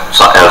when,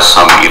 as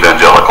some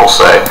evangelicals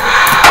say,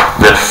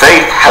 that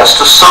faith has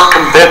to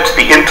circumvent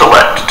the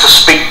intellect to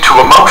speak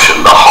to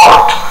emotion, the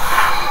heart.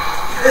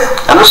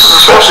 And this is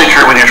especially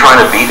true when you're trying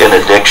to beat an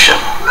addiction.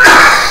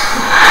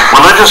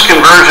 Religious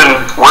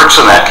conversion works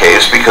in that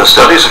case because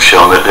studies have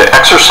shown that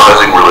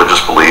exercising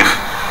religious belief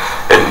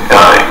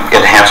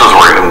enhances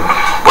or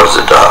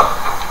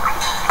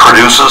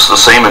produces the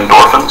same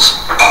endorphins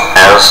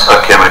as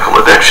a chemical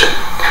addiction.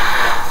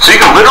 So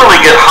you can literally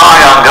get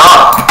high on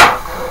God.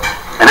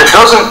 And it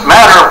doesn't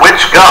matter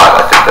which God.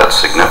 I think that's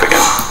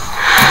significant.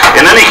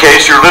 In any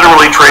case, you're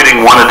literally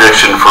trading one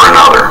addiction for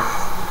another.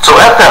 So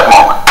at that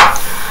moment,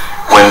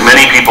 when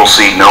many people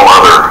see no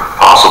other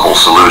possible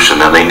solution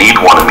and they need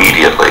one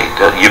immediately,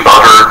 you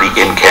utter the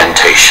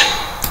incantation,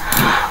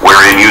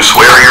 wherein you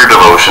swear your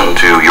devotion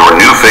to your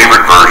new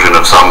favorite version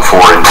of some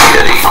foreign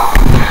deity.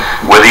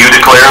 Whether you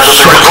declare that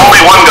there is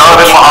only one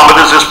God and Muhammad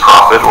is his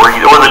prophet, or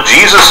that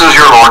Jesus is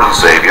your Lord and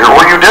Savior,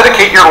 or you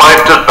dedicate your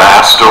life to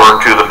fast or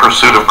to the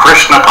pursuit of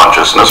Krishna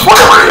consciousness,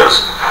 whatever it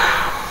is,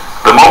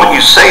 the moment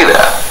you say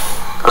that,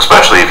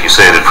 especially if you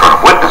say it in front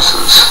of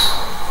witnesses,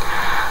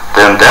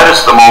 then that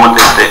is the moment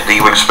that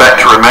you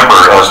expect to remember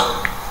as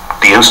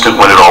the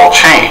instant when it all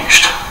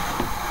changed.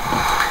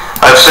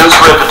 I've since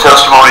read the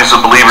testimonies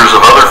of believers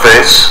of other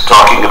faiths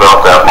talking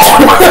about that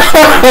moment when this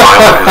woman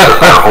finally knew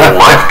that their whole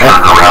life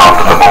turned around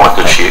at the moment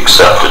that she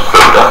accepted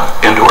Buddha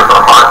into her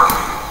heart.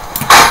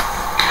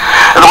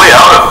 And the way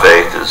out of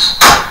faith is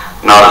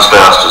not as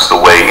fast as the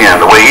way in.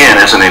 The way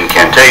in is an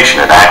incantation,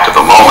 an act of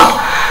a moment.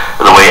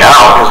 The way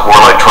out is more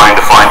like trying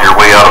to find your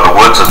way out of the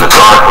woods in the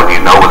dark when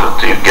you know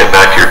that you get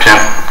back to your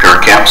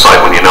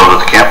campsite when you know that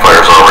the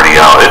campfire's already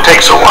out. It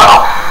takes a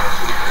while.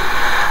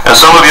 And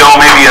some of you all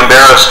may be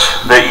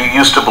embarrassed that you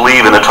used to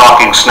believe in a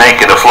talking snake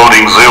and a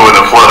floating zoo and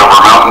a flood over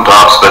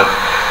mountaintops, but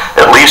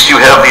at least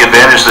you have the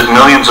advantage that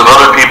millions of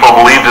other people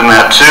believed in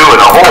that too, and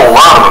a whole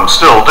lot of them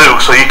still do,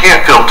 so you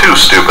can't feel too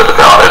stupid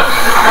about it.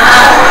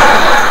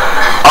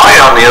 I,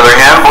 on the other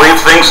hand, believe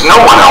things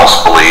no one else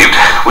believed,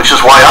 which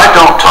is why I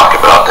don't talk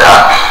about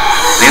that.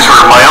 These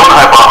are my own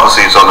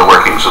hypotheses on the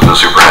workings of the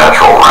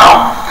supernatural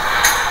realm.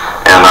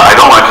 And I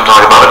don't like to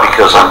talk about it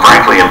because I'm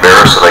frankly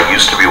embarrassed that I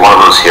used to be one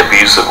of those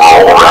hippies that were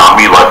all around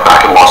me, like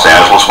back in Los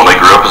Angeles when I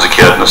grew up as a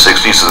kid in the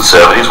 60s and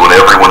 70s, when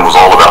everyone was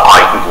all about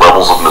heightened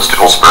levels of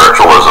mystical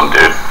spiritualism,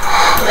 dude.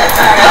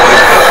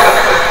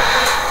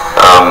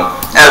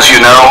 As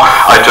you know,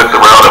 I took the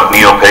route of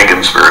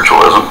neo-pagan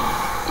spiritualism,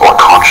 or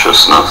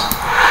consciousness,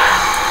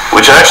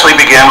 which actually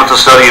began with the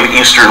study of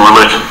Eastern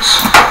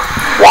religions.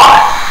 Why?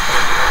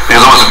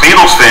 Because I was a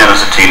Beatles fan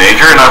as a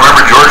teenager, and I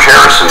remember George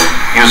Harrison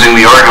using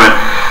the argument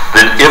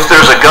that if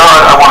there's a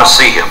God, I want to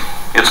see him.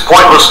 It's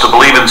pointless to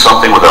believe in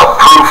something without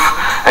proof,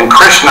 and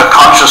Krishna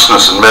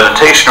consciousness and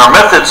meditation are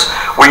methods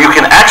where you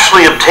can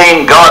actually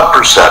obtain God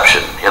perception.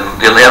 And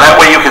that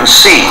way you can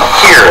see,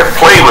 hear, and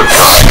play with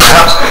God.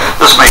 Perhaps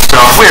this may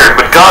sound weird,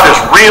 but God is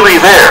really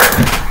there,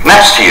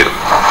 next to you.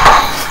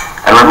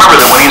 And remember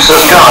that when he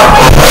says God,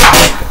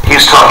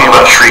 he's talking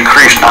about Sri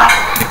Krishna.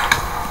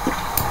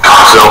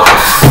 So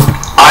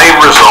I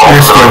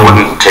resolved that I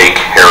wouldn't take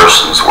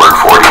Harrison's word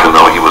for it, even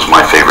though he was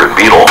my favorite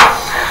Beatle.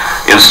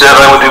 Instead,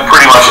 I would do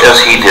pretty much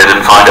as he did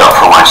and find out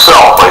for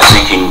myself by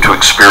seeking to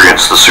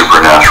experience the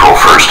supernatural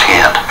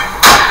firsthand.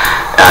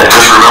 And I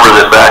just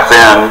remember that back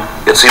then,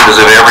 it seemed as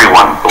if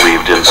everyone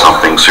believed in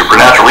something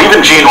supernatural.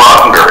 Even Gene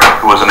Roddenberry,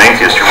 who was an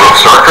atheist who wrote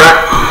Star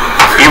Trek,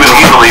 even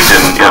he believed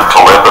in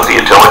telepathy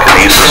and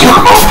telekinesis,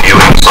 remote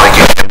viewing,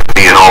 psychic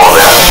empathy, and all of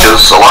that, because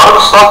a lot of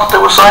us thought that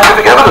there was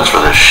scientific evidence for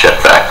this shit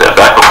back then,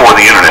 back before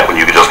the internet, when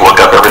you could just look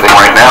up everything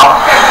right now,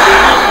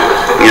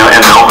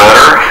 and know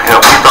better.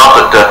 We thought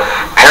that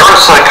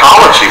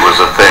parapsychology was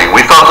a thing.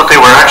 We thought that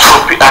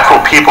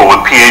people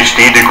with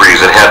PhD degrees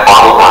that had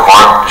bottle or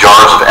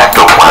jars of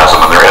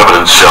ectoplasm on their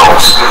evidence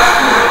shelves.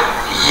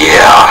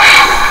 Yeah.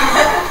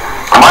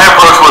 My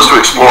approach was to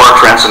explore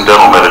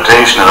transcendental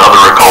meditation and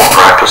other occult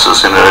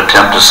practices in an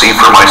attempt to see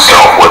for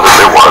myself whether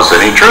there was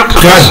any truth to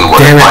this and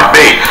what it might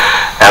be,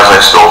 as I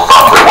still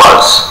thought there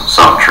was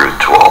some truth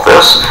to all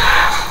this.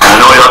 And I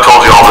know I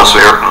told you all this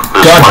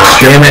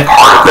last year,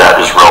 part of that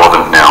is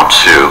relevant now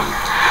too.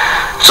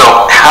 So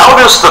how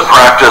does the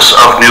practice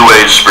of New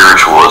Age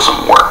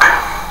spiritualism work?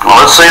 Well,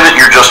 let's say that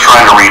you're just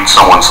trying to read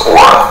someone's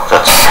aura.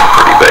 That's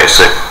pretty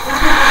basic.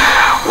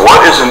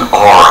 What is an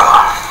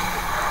aura?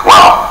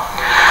 Well,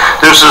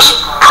 there's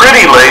this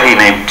pretty lady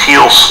named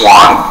Teal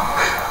Swan,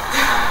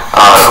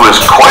 who is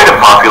quite a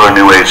popular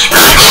New Age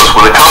spiritualist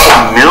with a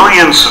couple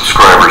million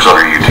subscribers on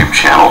her YouTube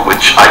channel,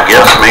 which I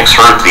guess makes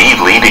her the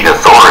leading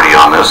authority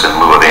on this in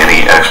lieu of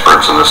any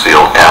experts in this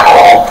field at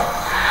all.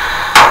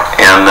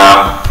 And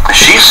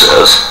she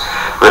says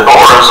that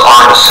auras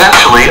are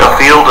essentially a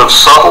field of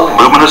subtle,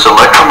 luminous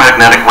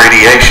electromagnetic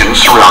radiation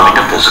surrounding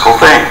a physical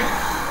thing.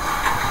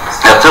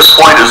 At this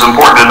point, it is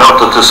important to note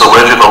that this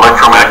alleged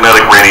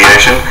electromagnetic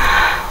radiation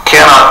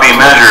cannot be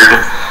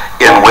measured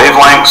in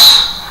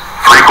wavelengths,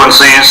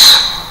 frequencies,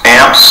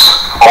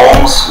 amps,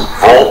 ohms,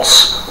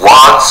 volts,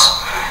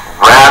 watts,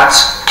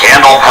 rads,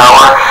 candle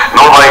power,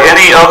 nor by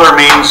any other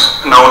means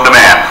known to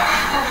man.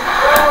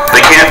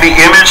 They can't be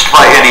imaged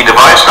by any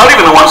device, not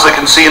even the ones that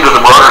can see into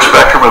the broader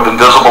spectrum of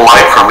invisible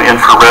light from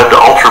infrared to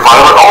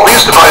ultraviolet. All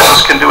these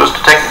devices can do is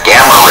detect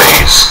gamma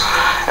rays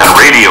and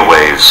radio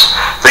waves,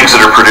 things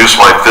that are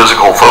produced by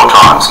physical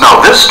photons.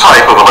 Now, this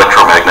type of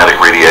electromagnetic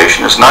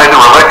radiation is neither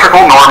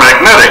electrical nor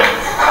magnetic.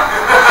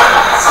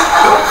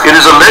 It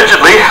is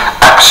allegedly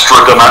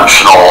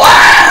extra-dimensional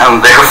and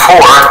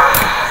therefore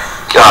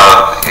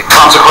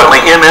consequently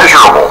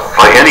immeasurable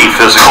by any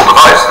physical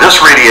device.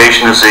 This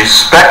radiation is a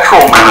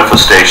spectral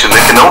manifestation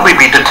that can only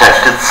be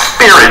detected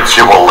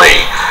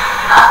spiritually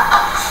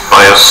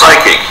by a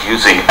psychic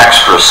using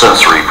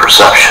extrasensory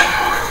perception.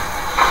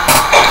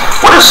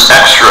 What does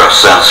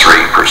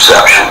extrasensory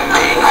perception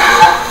mean?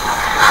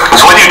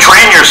 It's when you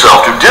train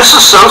yourself to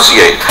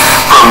disassociate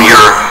from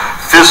your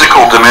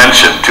physical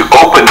dimension, to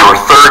open your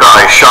third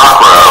eye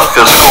chakra of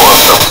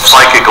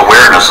psychic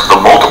awareness of the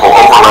multiple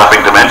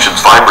overlapping dimensions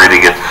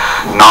vibrating at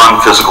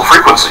non-physical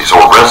frequencies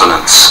or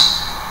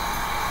resonance.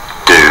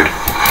 Dude.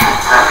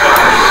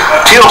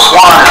 Teal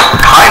Swan is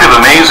kind of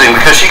amazing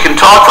because she can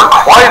talk for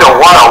quite a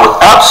while with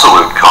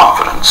absolute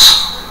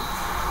confidence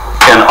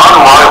and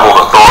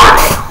unrivaled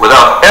authority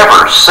without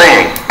ever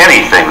saying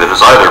anything that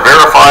is either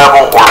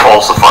verifiable or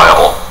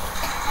falsifiable.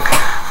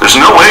 There's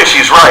no way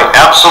she's right.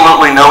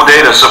 Absolutely no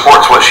data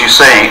supports what she's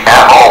saying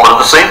at all, but at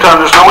the same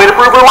time, there's no way to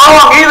prove her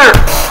wrong either.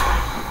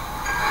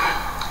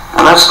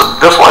 And that's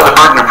why the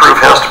burden of proof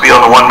has to be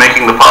on the one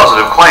making the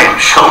positive claim.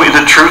 Show me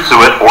the truth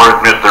to it or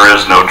admit there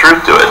is no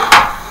truth to it.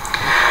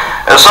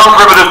 As some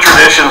primitive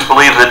traditions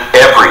believe that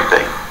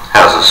everything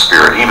has a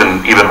spirit, even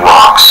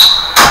rocks.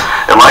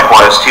 And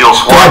likewise, Teal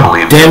Swan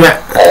believed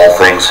that all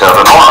things have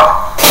an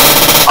aura.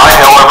 I,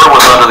 however,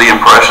 was under the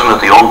impression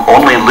that the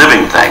only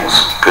living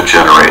things could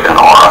generate an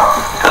aura.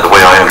 And the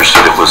way I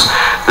understood it was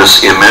this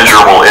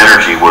immeasurable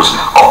energy was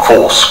a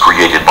force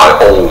created by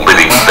all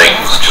living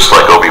things, just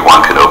like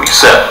Obi-Wan Kenobi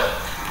said.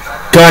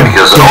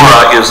 Because an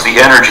aura is the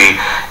energy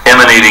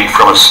emanating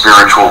from a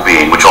spiritual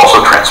being, which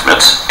also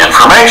transmits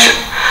information,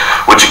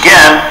 which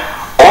again,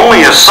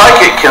 only a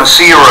psychic can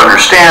see or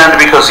understand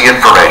because the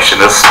information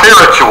is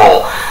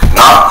spiritual,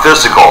 not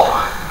physical,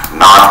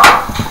 not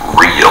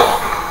real.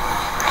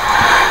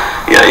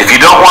 Yeah, if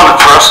you don't want to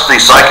trust the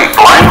psychic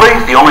blindly,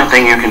 the only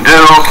thing you can do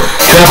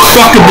is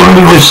fucking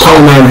move this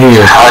phone on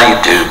here. How do you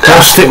do that?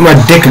 I'll stick my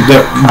dick in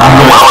there.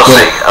 Well, let's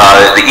see.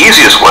 The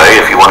easiest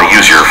way, if you want to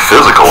use your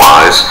physical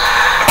eyes,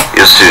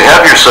 is to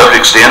have your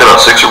subject stand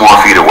about 6 or more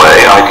feet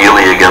away,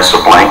 ideally against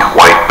a blank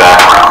white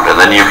background, and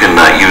then you can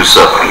use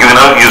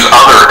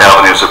other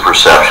avenues of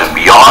perception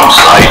beyond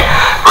sight.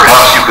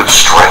 Perhaps you could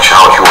stretch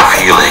out your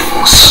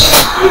feelings.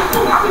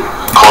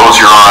 Close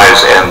your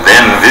eyes and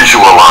then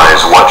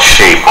visualize what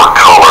shape or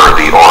color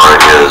the aura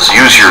is.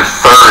 Use your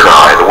third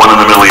eye, the one in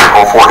the middle of your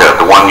whole forehead,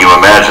 the one you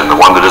imagine, the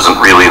one that isn't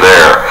really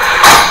there.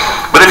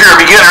 But if you're a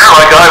beginner,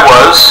 like I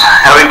was,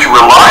 having to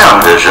rely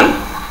on vision,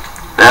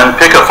 then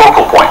pick a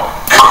focal point.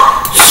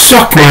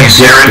 Suck my dick,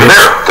 stare into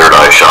their third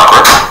eye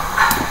chakra.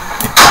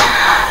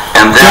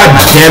 And then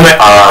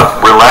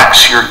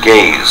relax your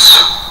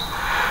gaze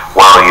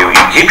while you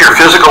keep your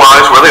physical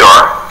eyes where they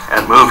are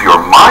and move your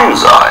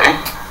mind's eye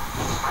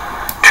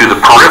to the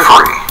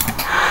periphery.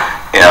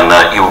 And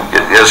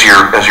as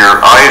your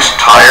eyes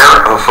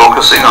tire of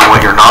focusing on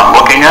what you're not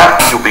looking at,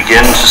 you'll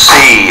begin to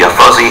see a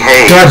fuzzy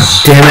haze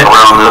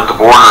around the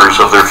borders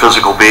of their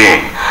physical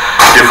being,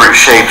 different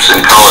shapes and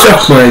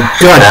colors.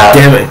 That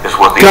is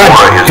what the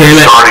aura is.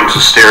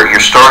 You're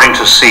starting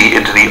to see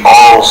into the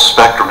aural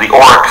spectrum, the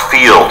auric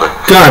field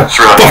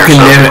surrounding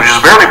yourself, which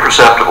is barely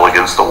perceptible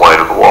against the white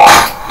of the wall.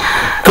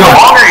 And the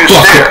longer you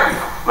stare,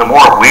 the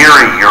more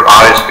weary your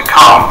eyes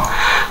become,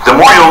 the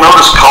more you'll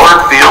notice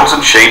colored fields and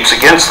and shapes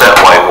against that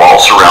white wall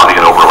surrounding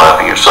and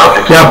overlapping your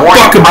subject. Now,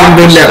 fuck it,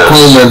 bring that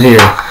poem in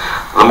here.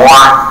 The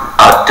more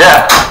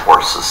adept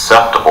or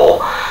susceptible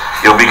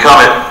you'll become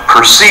at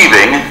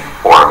perceiving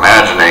or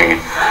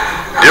imagining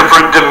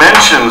different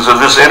dimensions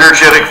of this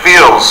energetic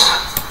fields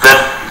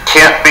that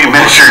can't be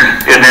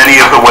measured in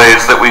any of the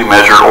ways that we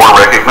measure or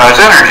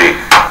recognize energy.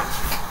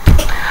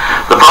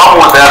 The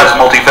problem with that is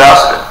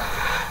multifaceted.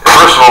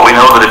 First of all, we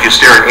know that if you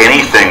stare at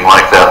anything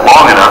like that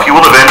long enough, you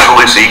will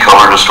eventually see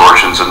color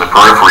distortions in the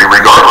periphery,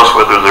 regardless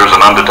whether there's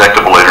an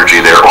undetectable energy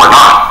there or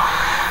not.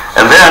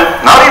 And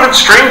then, not even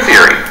string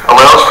theory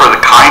allows for the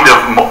kind of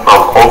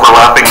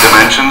overlapping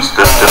dimensions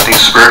that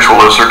these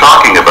spiritualists are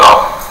talking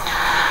about.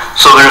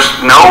 So there's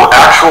no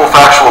actual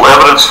factual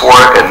evidence for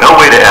it and no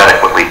way to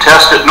adequately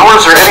test it, nor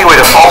is there any way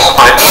to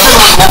falsify it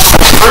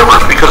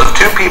observers, because if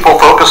two people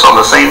focus on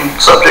the same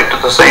subject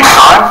at the same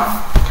time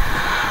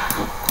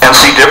and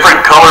see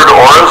different colored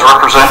auras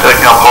representing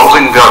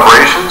opposing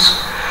vibrations,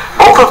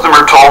 both of them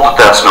are told that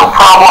that's no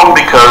problem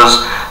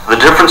because the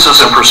differences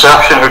in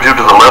perception are due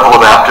to the level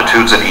of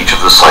aptitudes in each of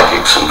the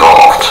psychics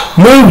involved.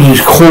 Movies,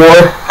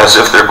 core. As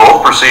if they're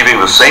both perceiving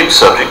the same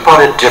subject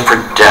but at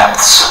different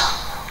depths.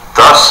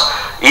 Thus,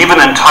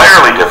 even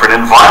entirely different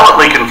and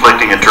violently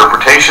conflicting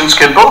interpretations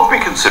can both be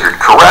considered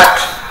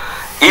correct,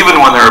 even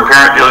when they're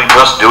apparently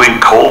just doing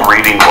cold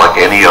readings like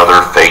any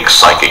other fake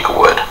psychic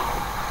would.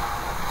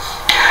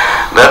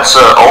 That's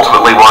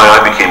ultimately why I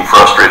became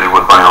frustrated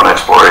with my own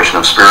exploration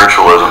of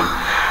spiritualism.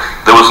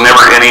 There was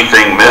never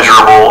anything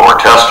measurable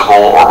or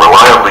testable or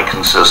reliably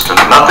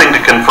consistent, nothing to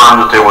confirm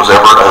that there was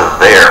ever a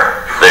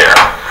there.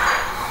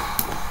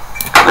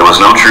 There was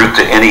no truth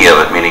to any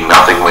of it, meaning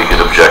nothing we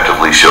could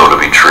objectively show to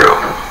be true.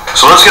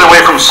 So let's get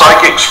away from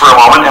psychics for a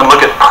moment and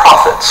look at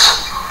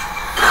prophets,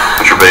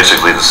 which are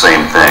basically the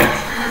same thing.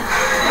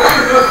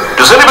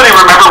 Does anybody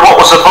remember what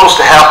was supposed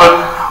to happen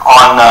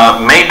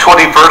on May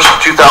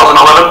 21st,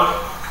 2011?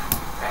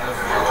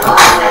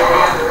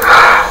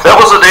 That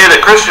was the day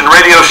that Christian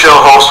radio show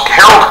host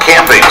Harold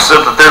Camping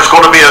said that there's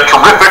going to be a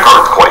terrific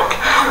earthquake,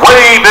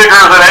 way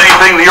bigger than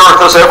anything the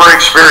earth has ever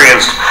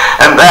experienced,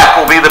 and that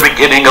will be the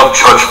beginning of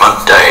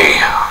Judgment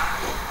Day.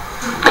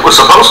 It was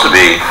supposed to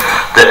be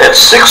that at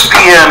 6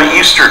 p.m.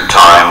 Eastern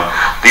Time,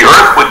 the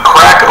earth would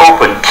crack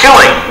open,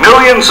 killing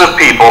millions of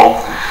people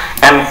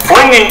and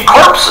flinging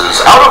corpses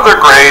out of their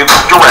graves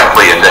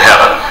directly into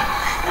heaven.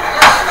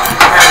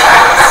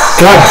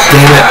 God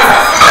damn it.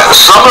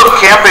 Some of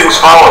Camping's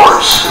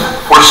followers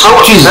were so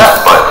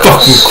upset by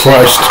this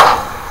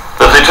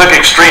that they took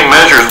extreme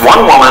measures.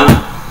 One woman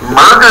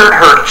murdered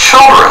her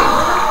children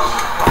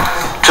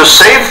to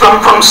save them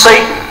from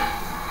Satan.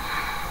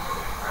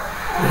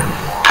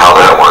 How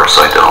that works,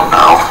 I don't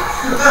know.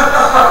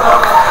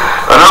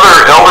 Another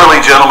elderly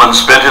gentleman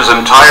spent his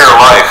entire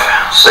life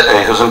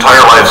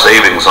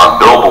savings on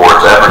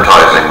billboards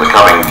advertising the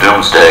coming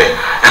doomsday.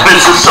 And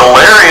there's this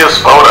hilarious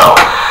photo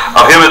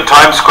of him at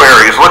Times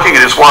Square. He's looking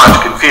at his watch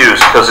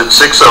confused because it's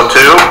 6:02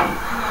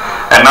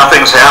 and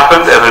nothing's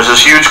happened, and there's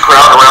this huge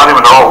crowd around him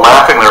and they're all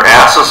laughing their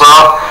asses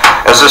off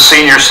as this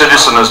senior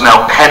citizen is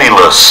now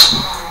penniless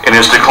in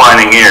his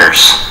declining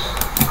years.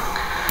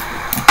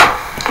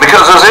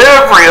 Because as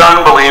every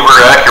unbeliever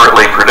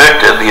accurately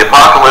predicted, the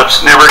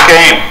apocalypse never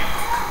came.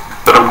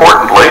 But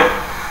importantly,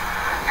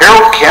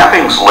 Harold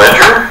Camping's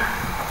ledger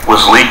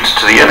was leaked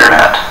to the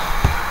internet,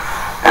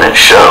 and it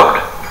showed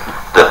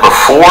that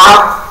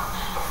before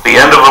the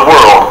end of the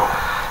world,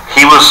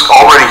 he was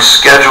already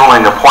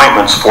scheduling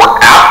appointments for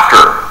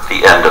after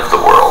the end of the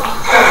world,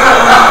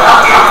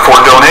 for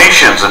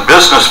donations and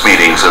business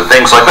meetings and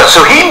things like that.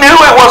 So he knew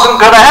it wasn't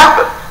going to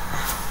happen.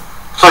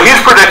 So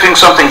he's predicting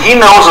something he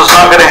knows is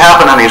not going to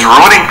happen, and he's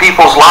ruining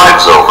people's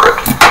lives over it.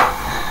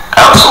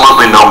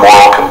 Absolutely no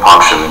moral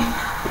compunction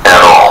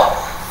at all.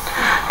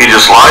 He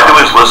just lied to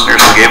his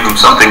listeners and gave them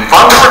something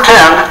fun to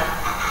pretend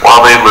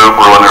while they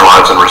ruin their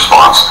lives in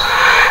response.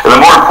 And the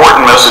more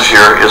important message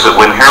here is that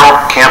when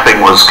Harold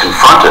Camping was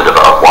confronted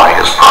about why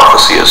his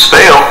prophecy has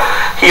failed,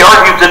 he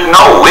argued that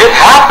no, it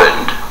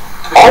happened.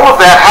 All of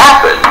that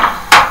happened.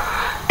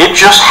 It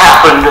just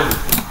happened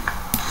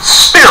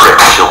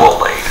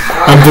spiritually.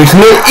 I'm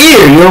fixing to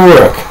ear your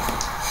work.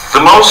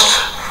 The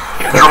most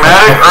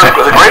dramatic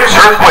earthquake, the greatest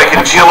earthquake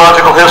in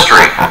geological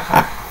history,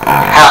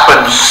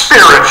 happened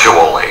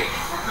spiritually,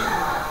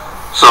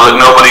 so that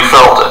nobody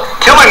felt it.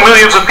 Killing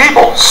millions of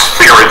people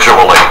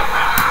spiritually,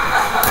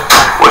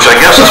 which I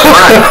guess is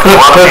correct. A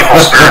lot of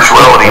people's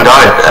spirituality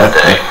died that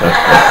day.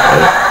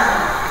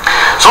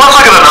 So let's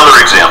look at another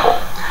example.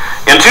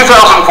 In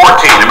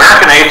 2014,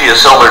 American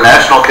atheists held their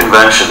national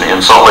convention in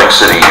Salt Lake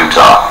City,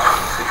 Utah.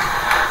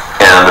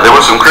 And there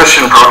were some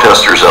Christian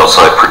protesters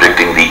outside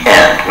predicting the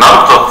end,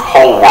 not of the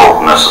whole world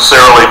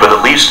necessarily, but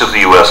at least of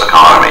the U.S.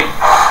 economy.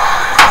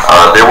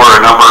 There were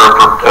a number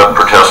of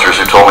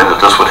protesters who told me that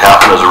this would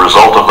happen as a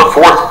result of the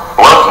fourth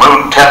blood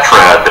moon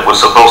tetrad that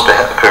was supposed to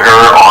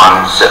occur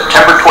on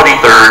September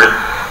 23rd,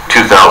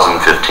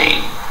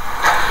 2015.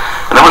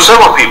 And there were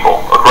several people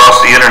across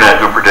the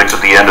internet who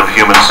predicted the end of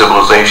human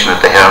civilization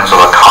at the hands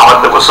of a comet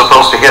that was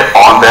supposed to hit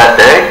on that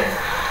day.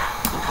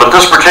 But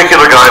this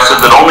particular guy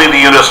said that only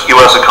the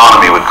U.S.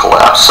 economy would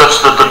collapse, such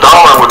that the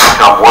dollar would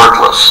become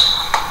worthless.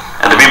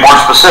 And to be more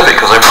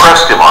specific, because I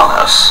pressed him on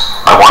this,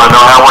 I want to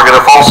know how we're going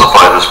to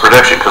falsify this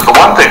prediction, because the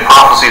one thing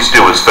prophecies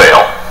do is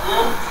fail.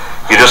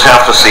 You just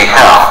have to see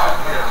how.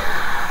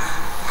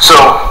 So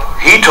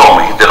he told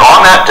me that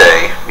on that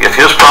day, if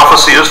his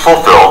prophecy is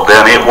fulfilled,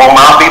 then it will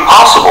not be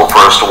possible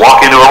for us to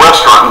walk into a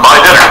restaurant and buy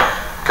dinner,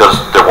 because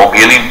there won't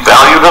be any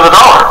value to the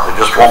dollar.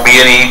 There just won't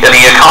be any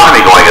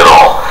economy going at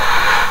all.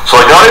 So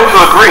I got him to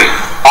agree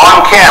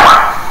on camera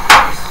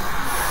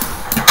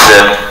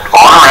that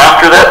on or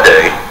after that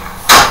day,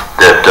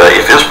 that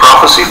if his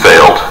prophecy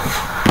failed,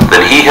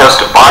 then he has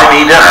to buy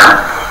me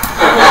dinner.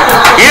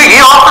 He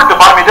offered to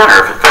buy me dinner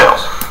if it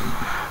fails.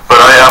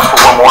 But I asked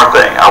for one more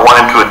thing. I want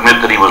him to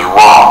admit that he was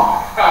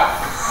wrong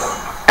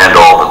and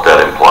all that that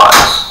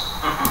implies.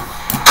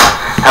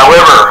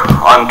 However,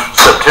 on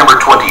September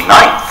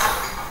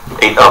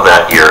 29th of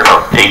that year,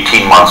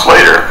 18 months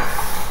later,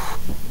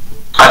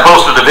 I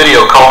posted a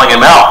video calling him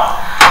out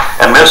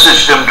and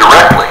messaged him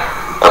directly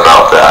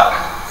about that.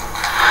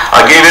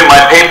 I gave him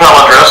my PayPal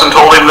address and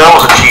told him that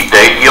was a cheap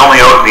date. He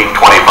only owed me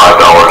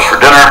 $25 for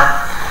dinner,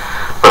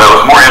 but I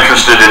was more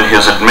interested in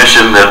his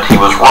admission that he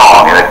was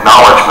wrong and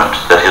acknowledgement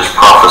that his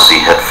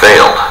prophecy had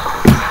failed,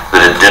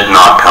 that it did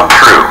not come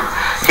true.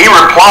 He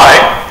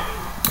replied,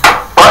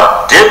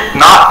 but did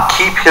not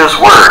keep his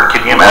word.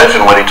 Can you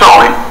imagine what he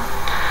told me?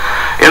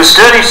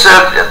 Instead, he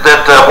said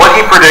that what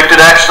he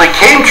predicted actually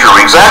came true,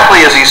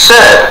 exactly as he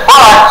said,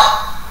 but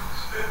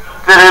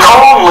that it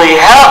only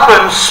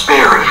happened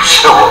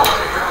spiritually.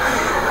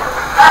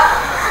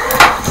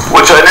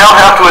 Which I now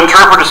have to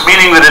interpret as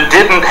meaning that it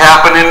didn't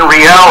happen in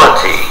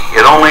reality.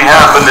 It only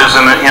happened as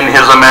in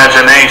his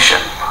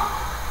imagination.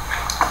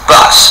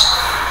 Thus,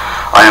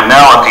 I am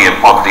now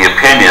of the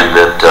opinion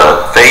that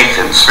faith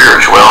and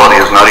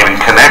spirituality is not even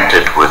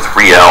connected with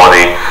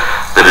reality,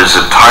 that is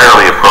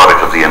entirely a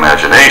product of the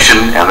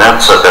imagination, and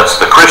that's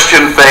the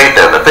Christian faith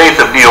and the faith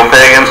of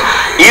neo-pagans,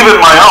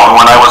 even my own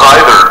when I was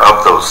either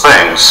of those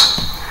things,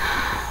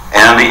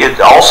 and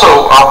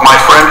also of my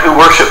friend who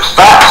worships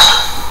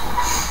fast.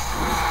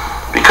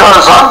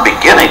 Because I'm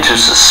beginning to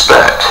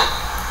suspect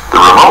the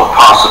remote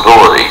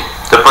possibility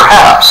that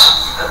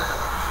perhaps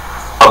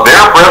a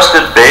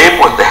bare-breasted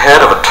babe with the head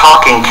of a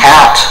talking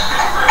cat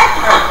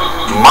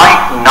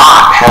might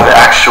not have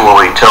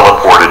actually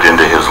teleported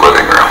into his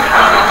living room.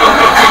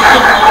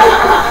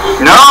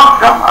 No,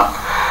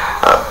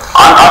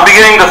 I'm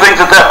beginning to think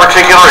that that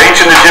particular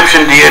ancient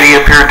Egyptian deity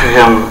appeared to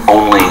him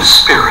only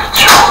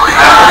spiritually.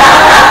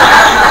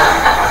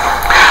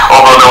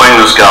 Although knowing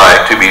this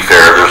guy, to be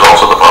fair, there's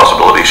also the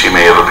possibility she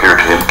may have appeared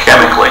to him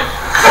chemically.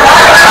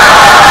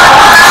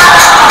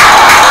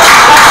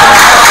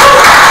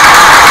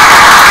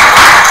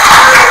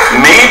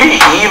 Maybe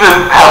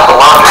even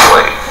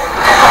pathologically.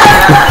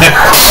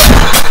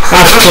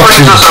 This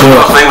brings us up to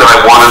the thing that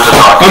I wanted to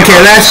talk to you about. Okay,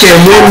 that's it.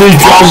 When we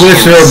talk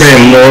this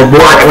urban,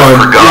 Lord, I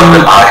forgot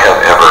that I have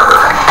ever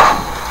heard.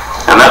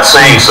 And that's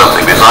saying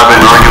something, because I've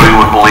been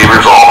arguing with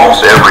believers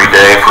almost every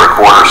day for a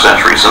quarter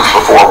century since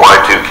before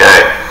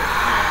Y2K.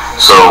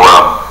 So,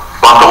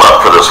 buckle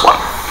up for this one.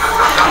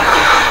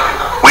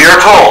 We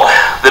are told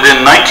that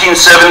in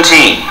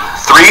 1917,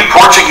 3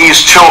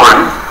 Portuguese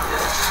children,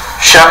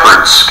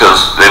 shepherds,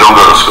 because they don't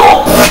go to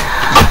school,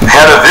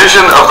 had a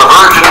vision of the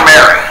Virgin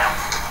Mary.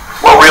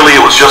 Well, really,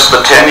 it was just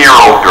the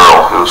 10-year-old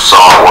girl who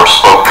saw or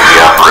spoke to the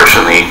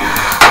apparition.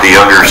 The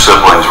younger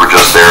siblings were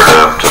just there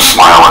to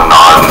smile and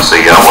nod and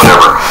say, yeah,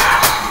 whatever,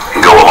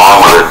 and go along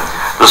with it.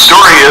 The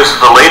story is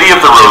the Lady of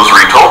the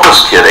Rosary told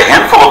this kid a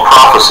handful of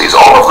prophecies,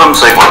 all of them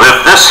saying, well,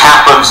 if this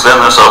happens, then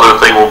this other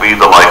thing will be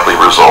the likely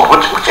result,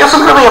 which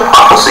isn't really a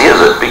prophecy, is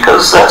it?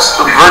 Because that's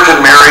the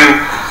Virgin Mary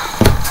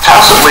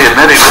tacitly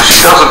admitting that she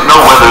doesn't know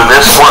whether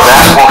this or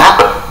that will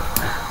happen.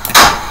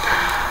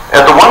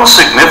 And the one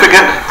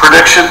significant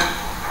prediction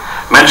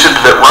mentioned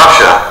that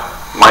Russia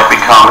might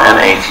become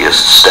an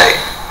atheist state.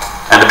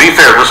 And to be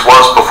fair, this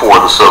was before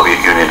the Soviet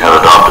Union had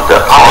adopted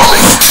that policy.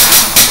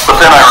 But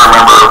then I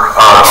remember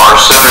our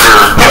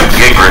Senator Newt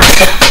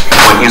Gingrich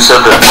when he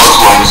said that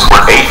Muslims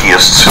were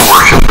atheists who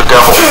worship the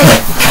devil.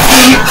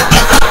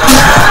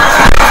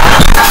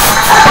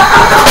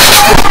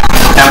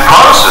 And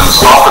Protestants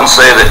often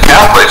say that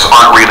Catholics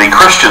aren't really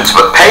Christians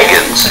but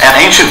pagans, and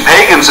ancient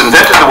pagans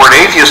invented the word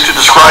atheist to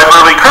describe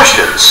early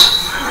Christians.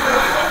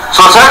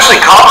 So it's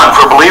actually common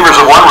for believers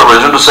of one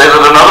religion to say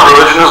that another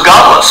religion is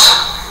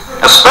godless,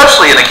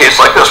 especially in a case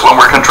like this when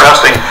we're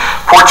contrasting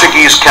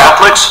Portuguese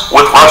Catholics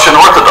with Russian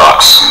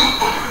Orthodox.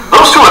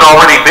 Those two had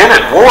already been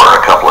at war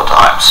a couple of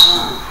times.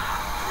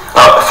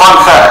 Fun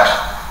fact,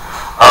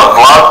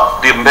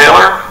 Vlad the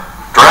Impaler,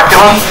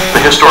 Dracula,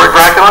 the historic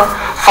Dracula,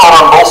 fought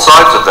on both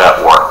sides of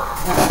that war.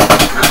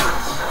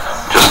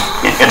 Just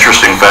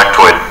interesting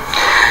factoid.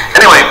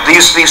 Anyway,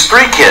 these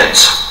 3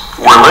 kids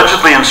were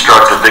allegedly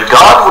instructed that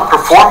God would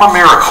perform a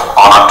miracle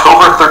on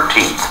October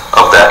 13th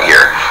of that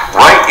year,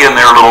 right in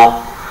their little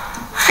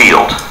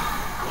field.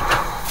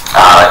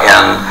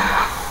 And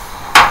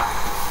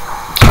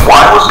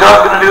why was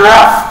God going to do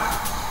that?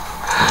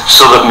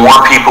 so that more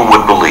people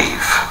would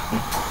believe.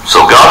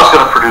 So God is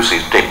going to produce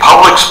a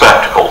public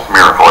spectacle,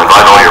 miracle.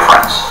 Invite all your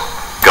friends.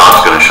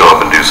 God's going to show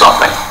up and do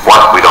something.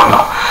 What? We don't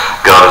know.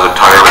 God is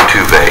entirely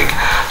too vague.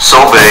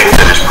 So vague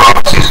that his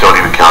prophecies don't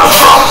even count as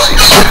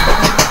prophecies.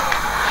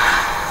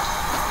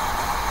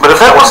 But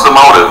if that was the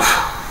motive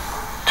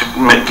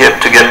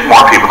to get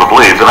more people to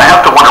believe, then I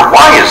have to wonder,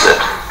 why is it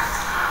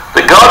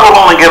that God will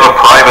only give a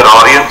private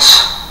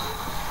audience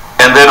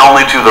and then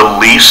only to the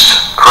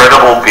least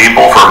credible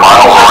people for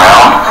miles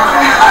around?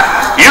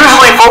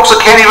 Usually folks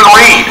that can't even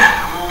read.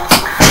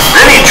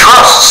 Then he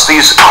trusts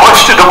these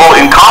questionable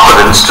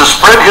incompetents to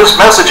spread his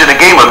message in a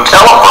game of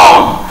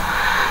telephone,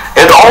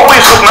 and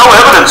always with no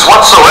evidence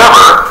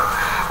whatsoever,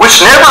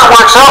 which never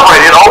works out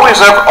right. It always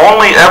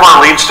only ever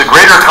leads to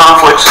greater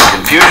conflicts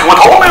and confusion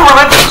with whole new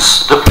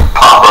religions to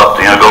pop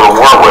up, go to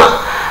war with.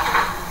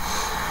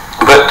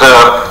 But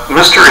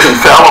Mr.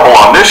 Infallible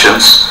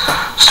Omniscience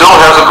still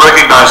hasn't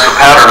recognized the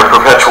pattern of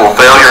perpetual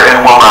failure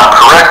and will not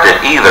correct it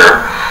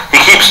either. He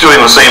keeps doing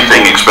the same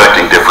thing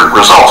expecting different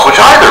results, which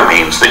either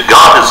means that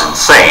God is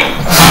insane,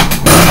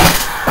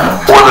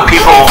 or the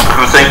people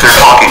who think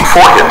they're talking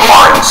for him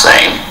are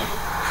insane,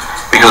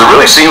 because it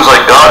really seems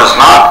like God is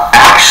not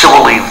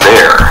actually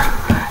there,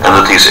 and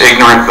that these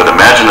ignorant but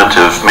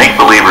imaginative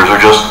make-believers are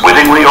just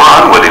wittingly or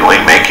unwittingly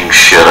making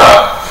shit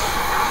up.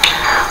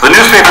 The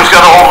newspapers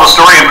got a hold of the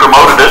story and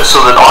promoted it so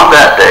that on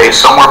that day,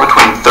 somewhere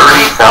between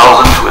 30,000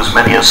 to as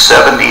many as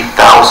 70,000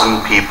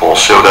 people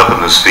showed up in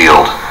this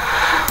field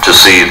to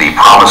see the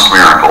promised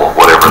miracle,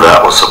 whatever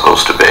that was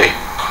supposed to be.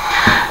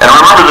 And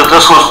remember that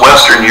this was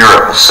Western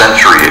Europe a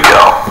century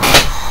ago.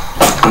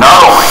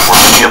 Not only were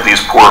many of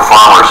these poor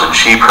farmers and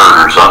sheep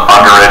herders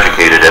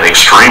undereducated and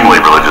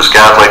extremely religious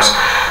Catholics,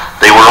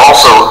 they were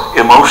also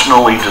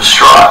emotionally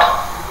distraught,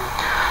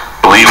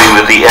 believing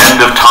that the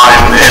end of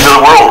time, the end of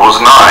the world was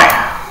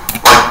nigh.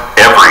 Like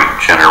every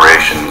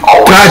generation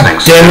always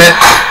thinks it.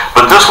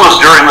 But this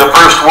was during the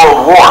First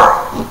World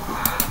War,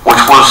 which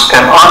was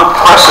an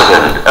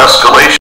unprecedented escalation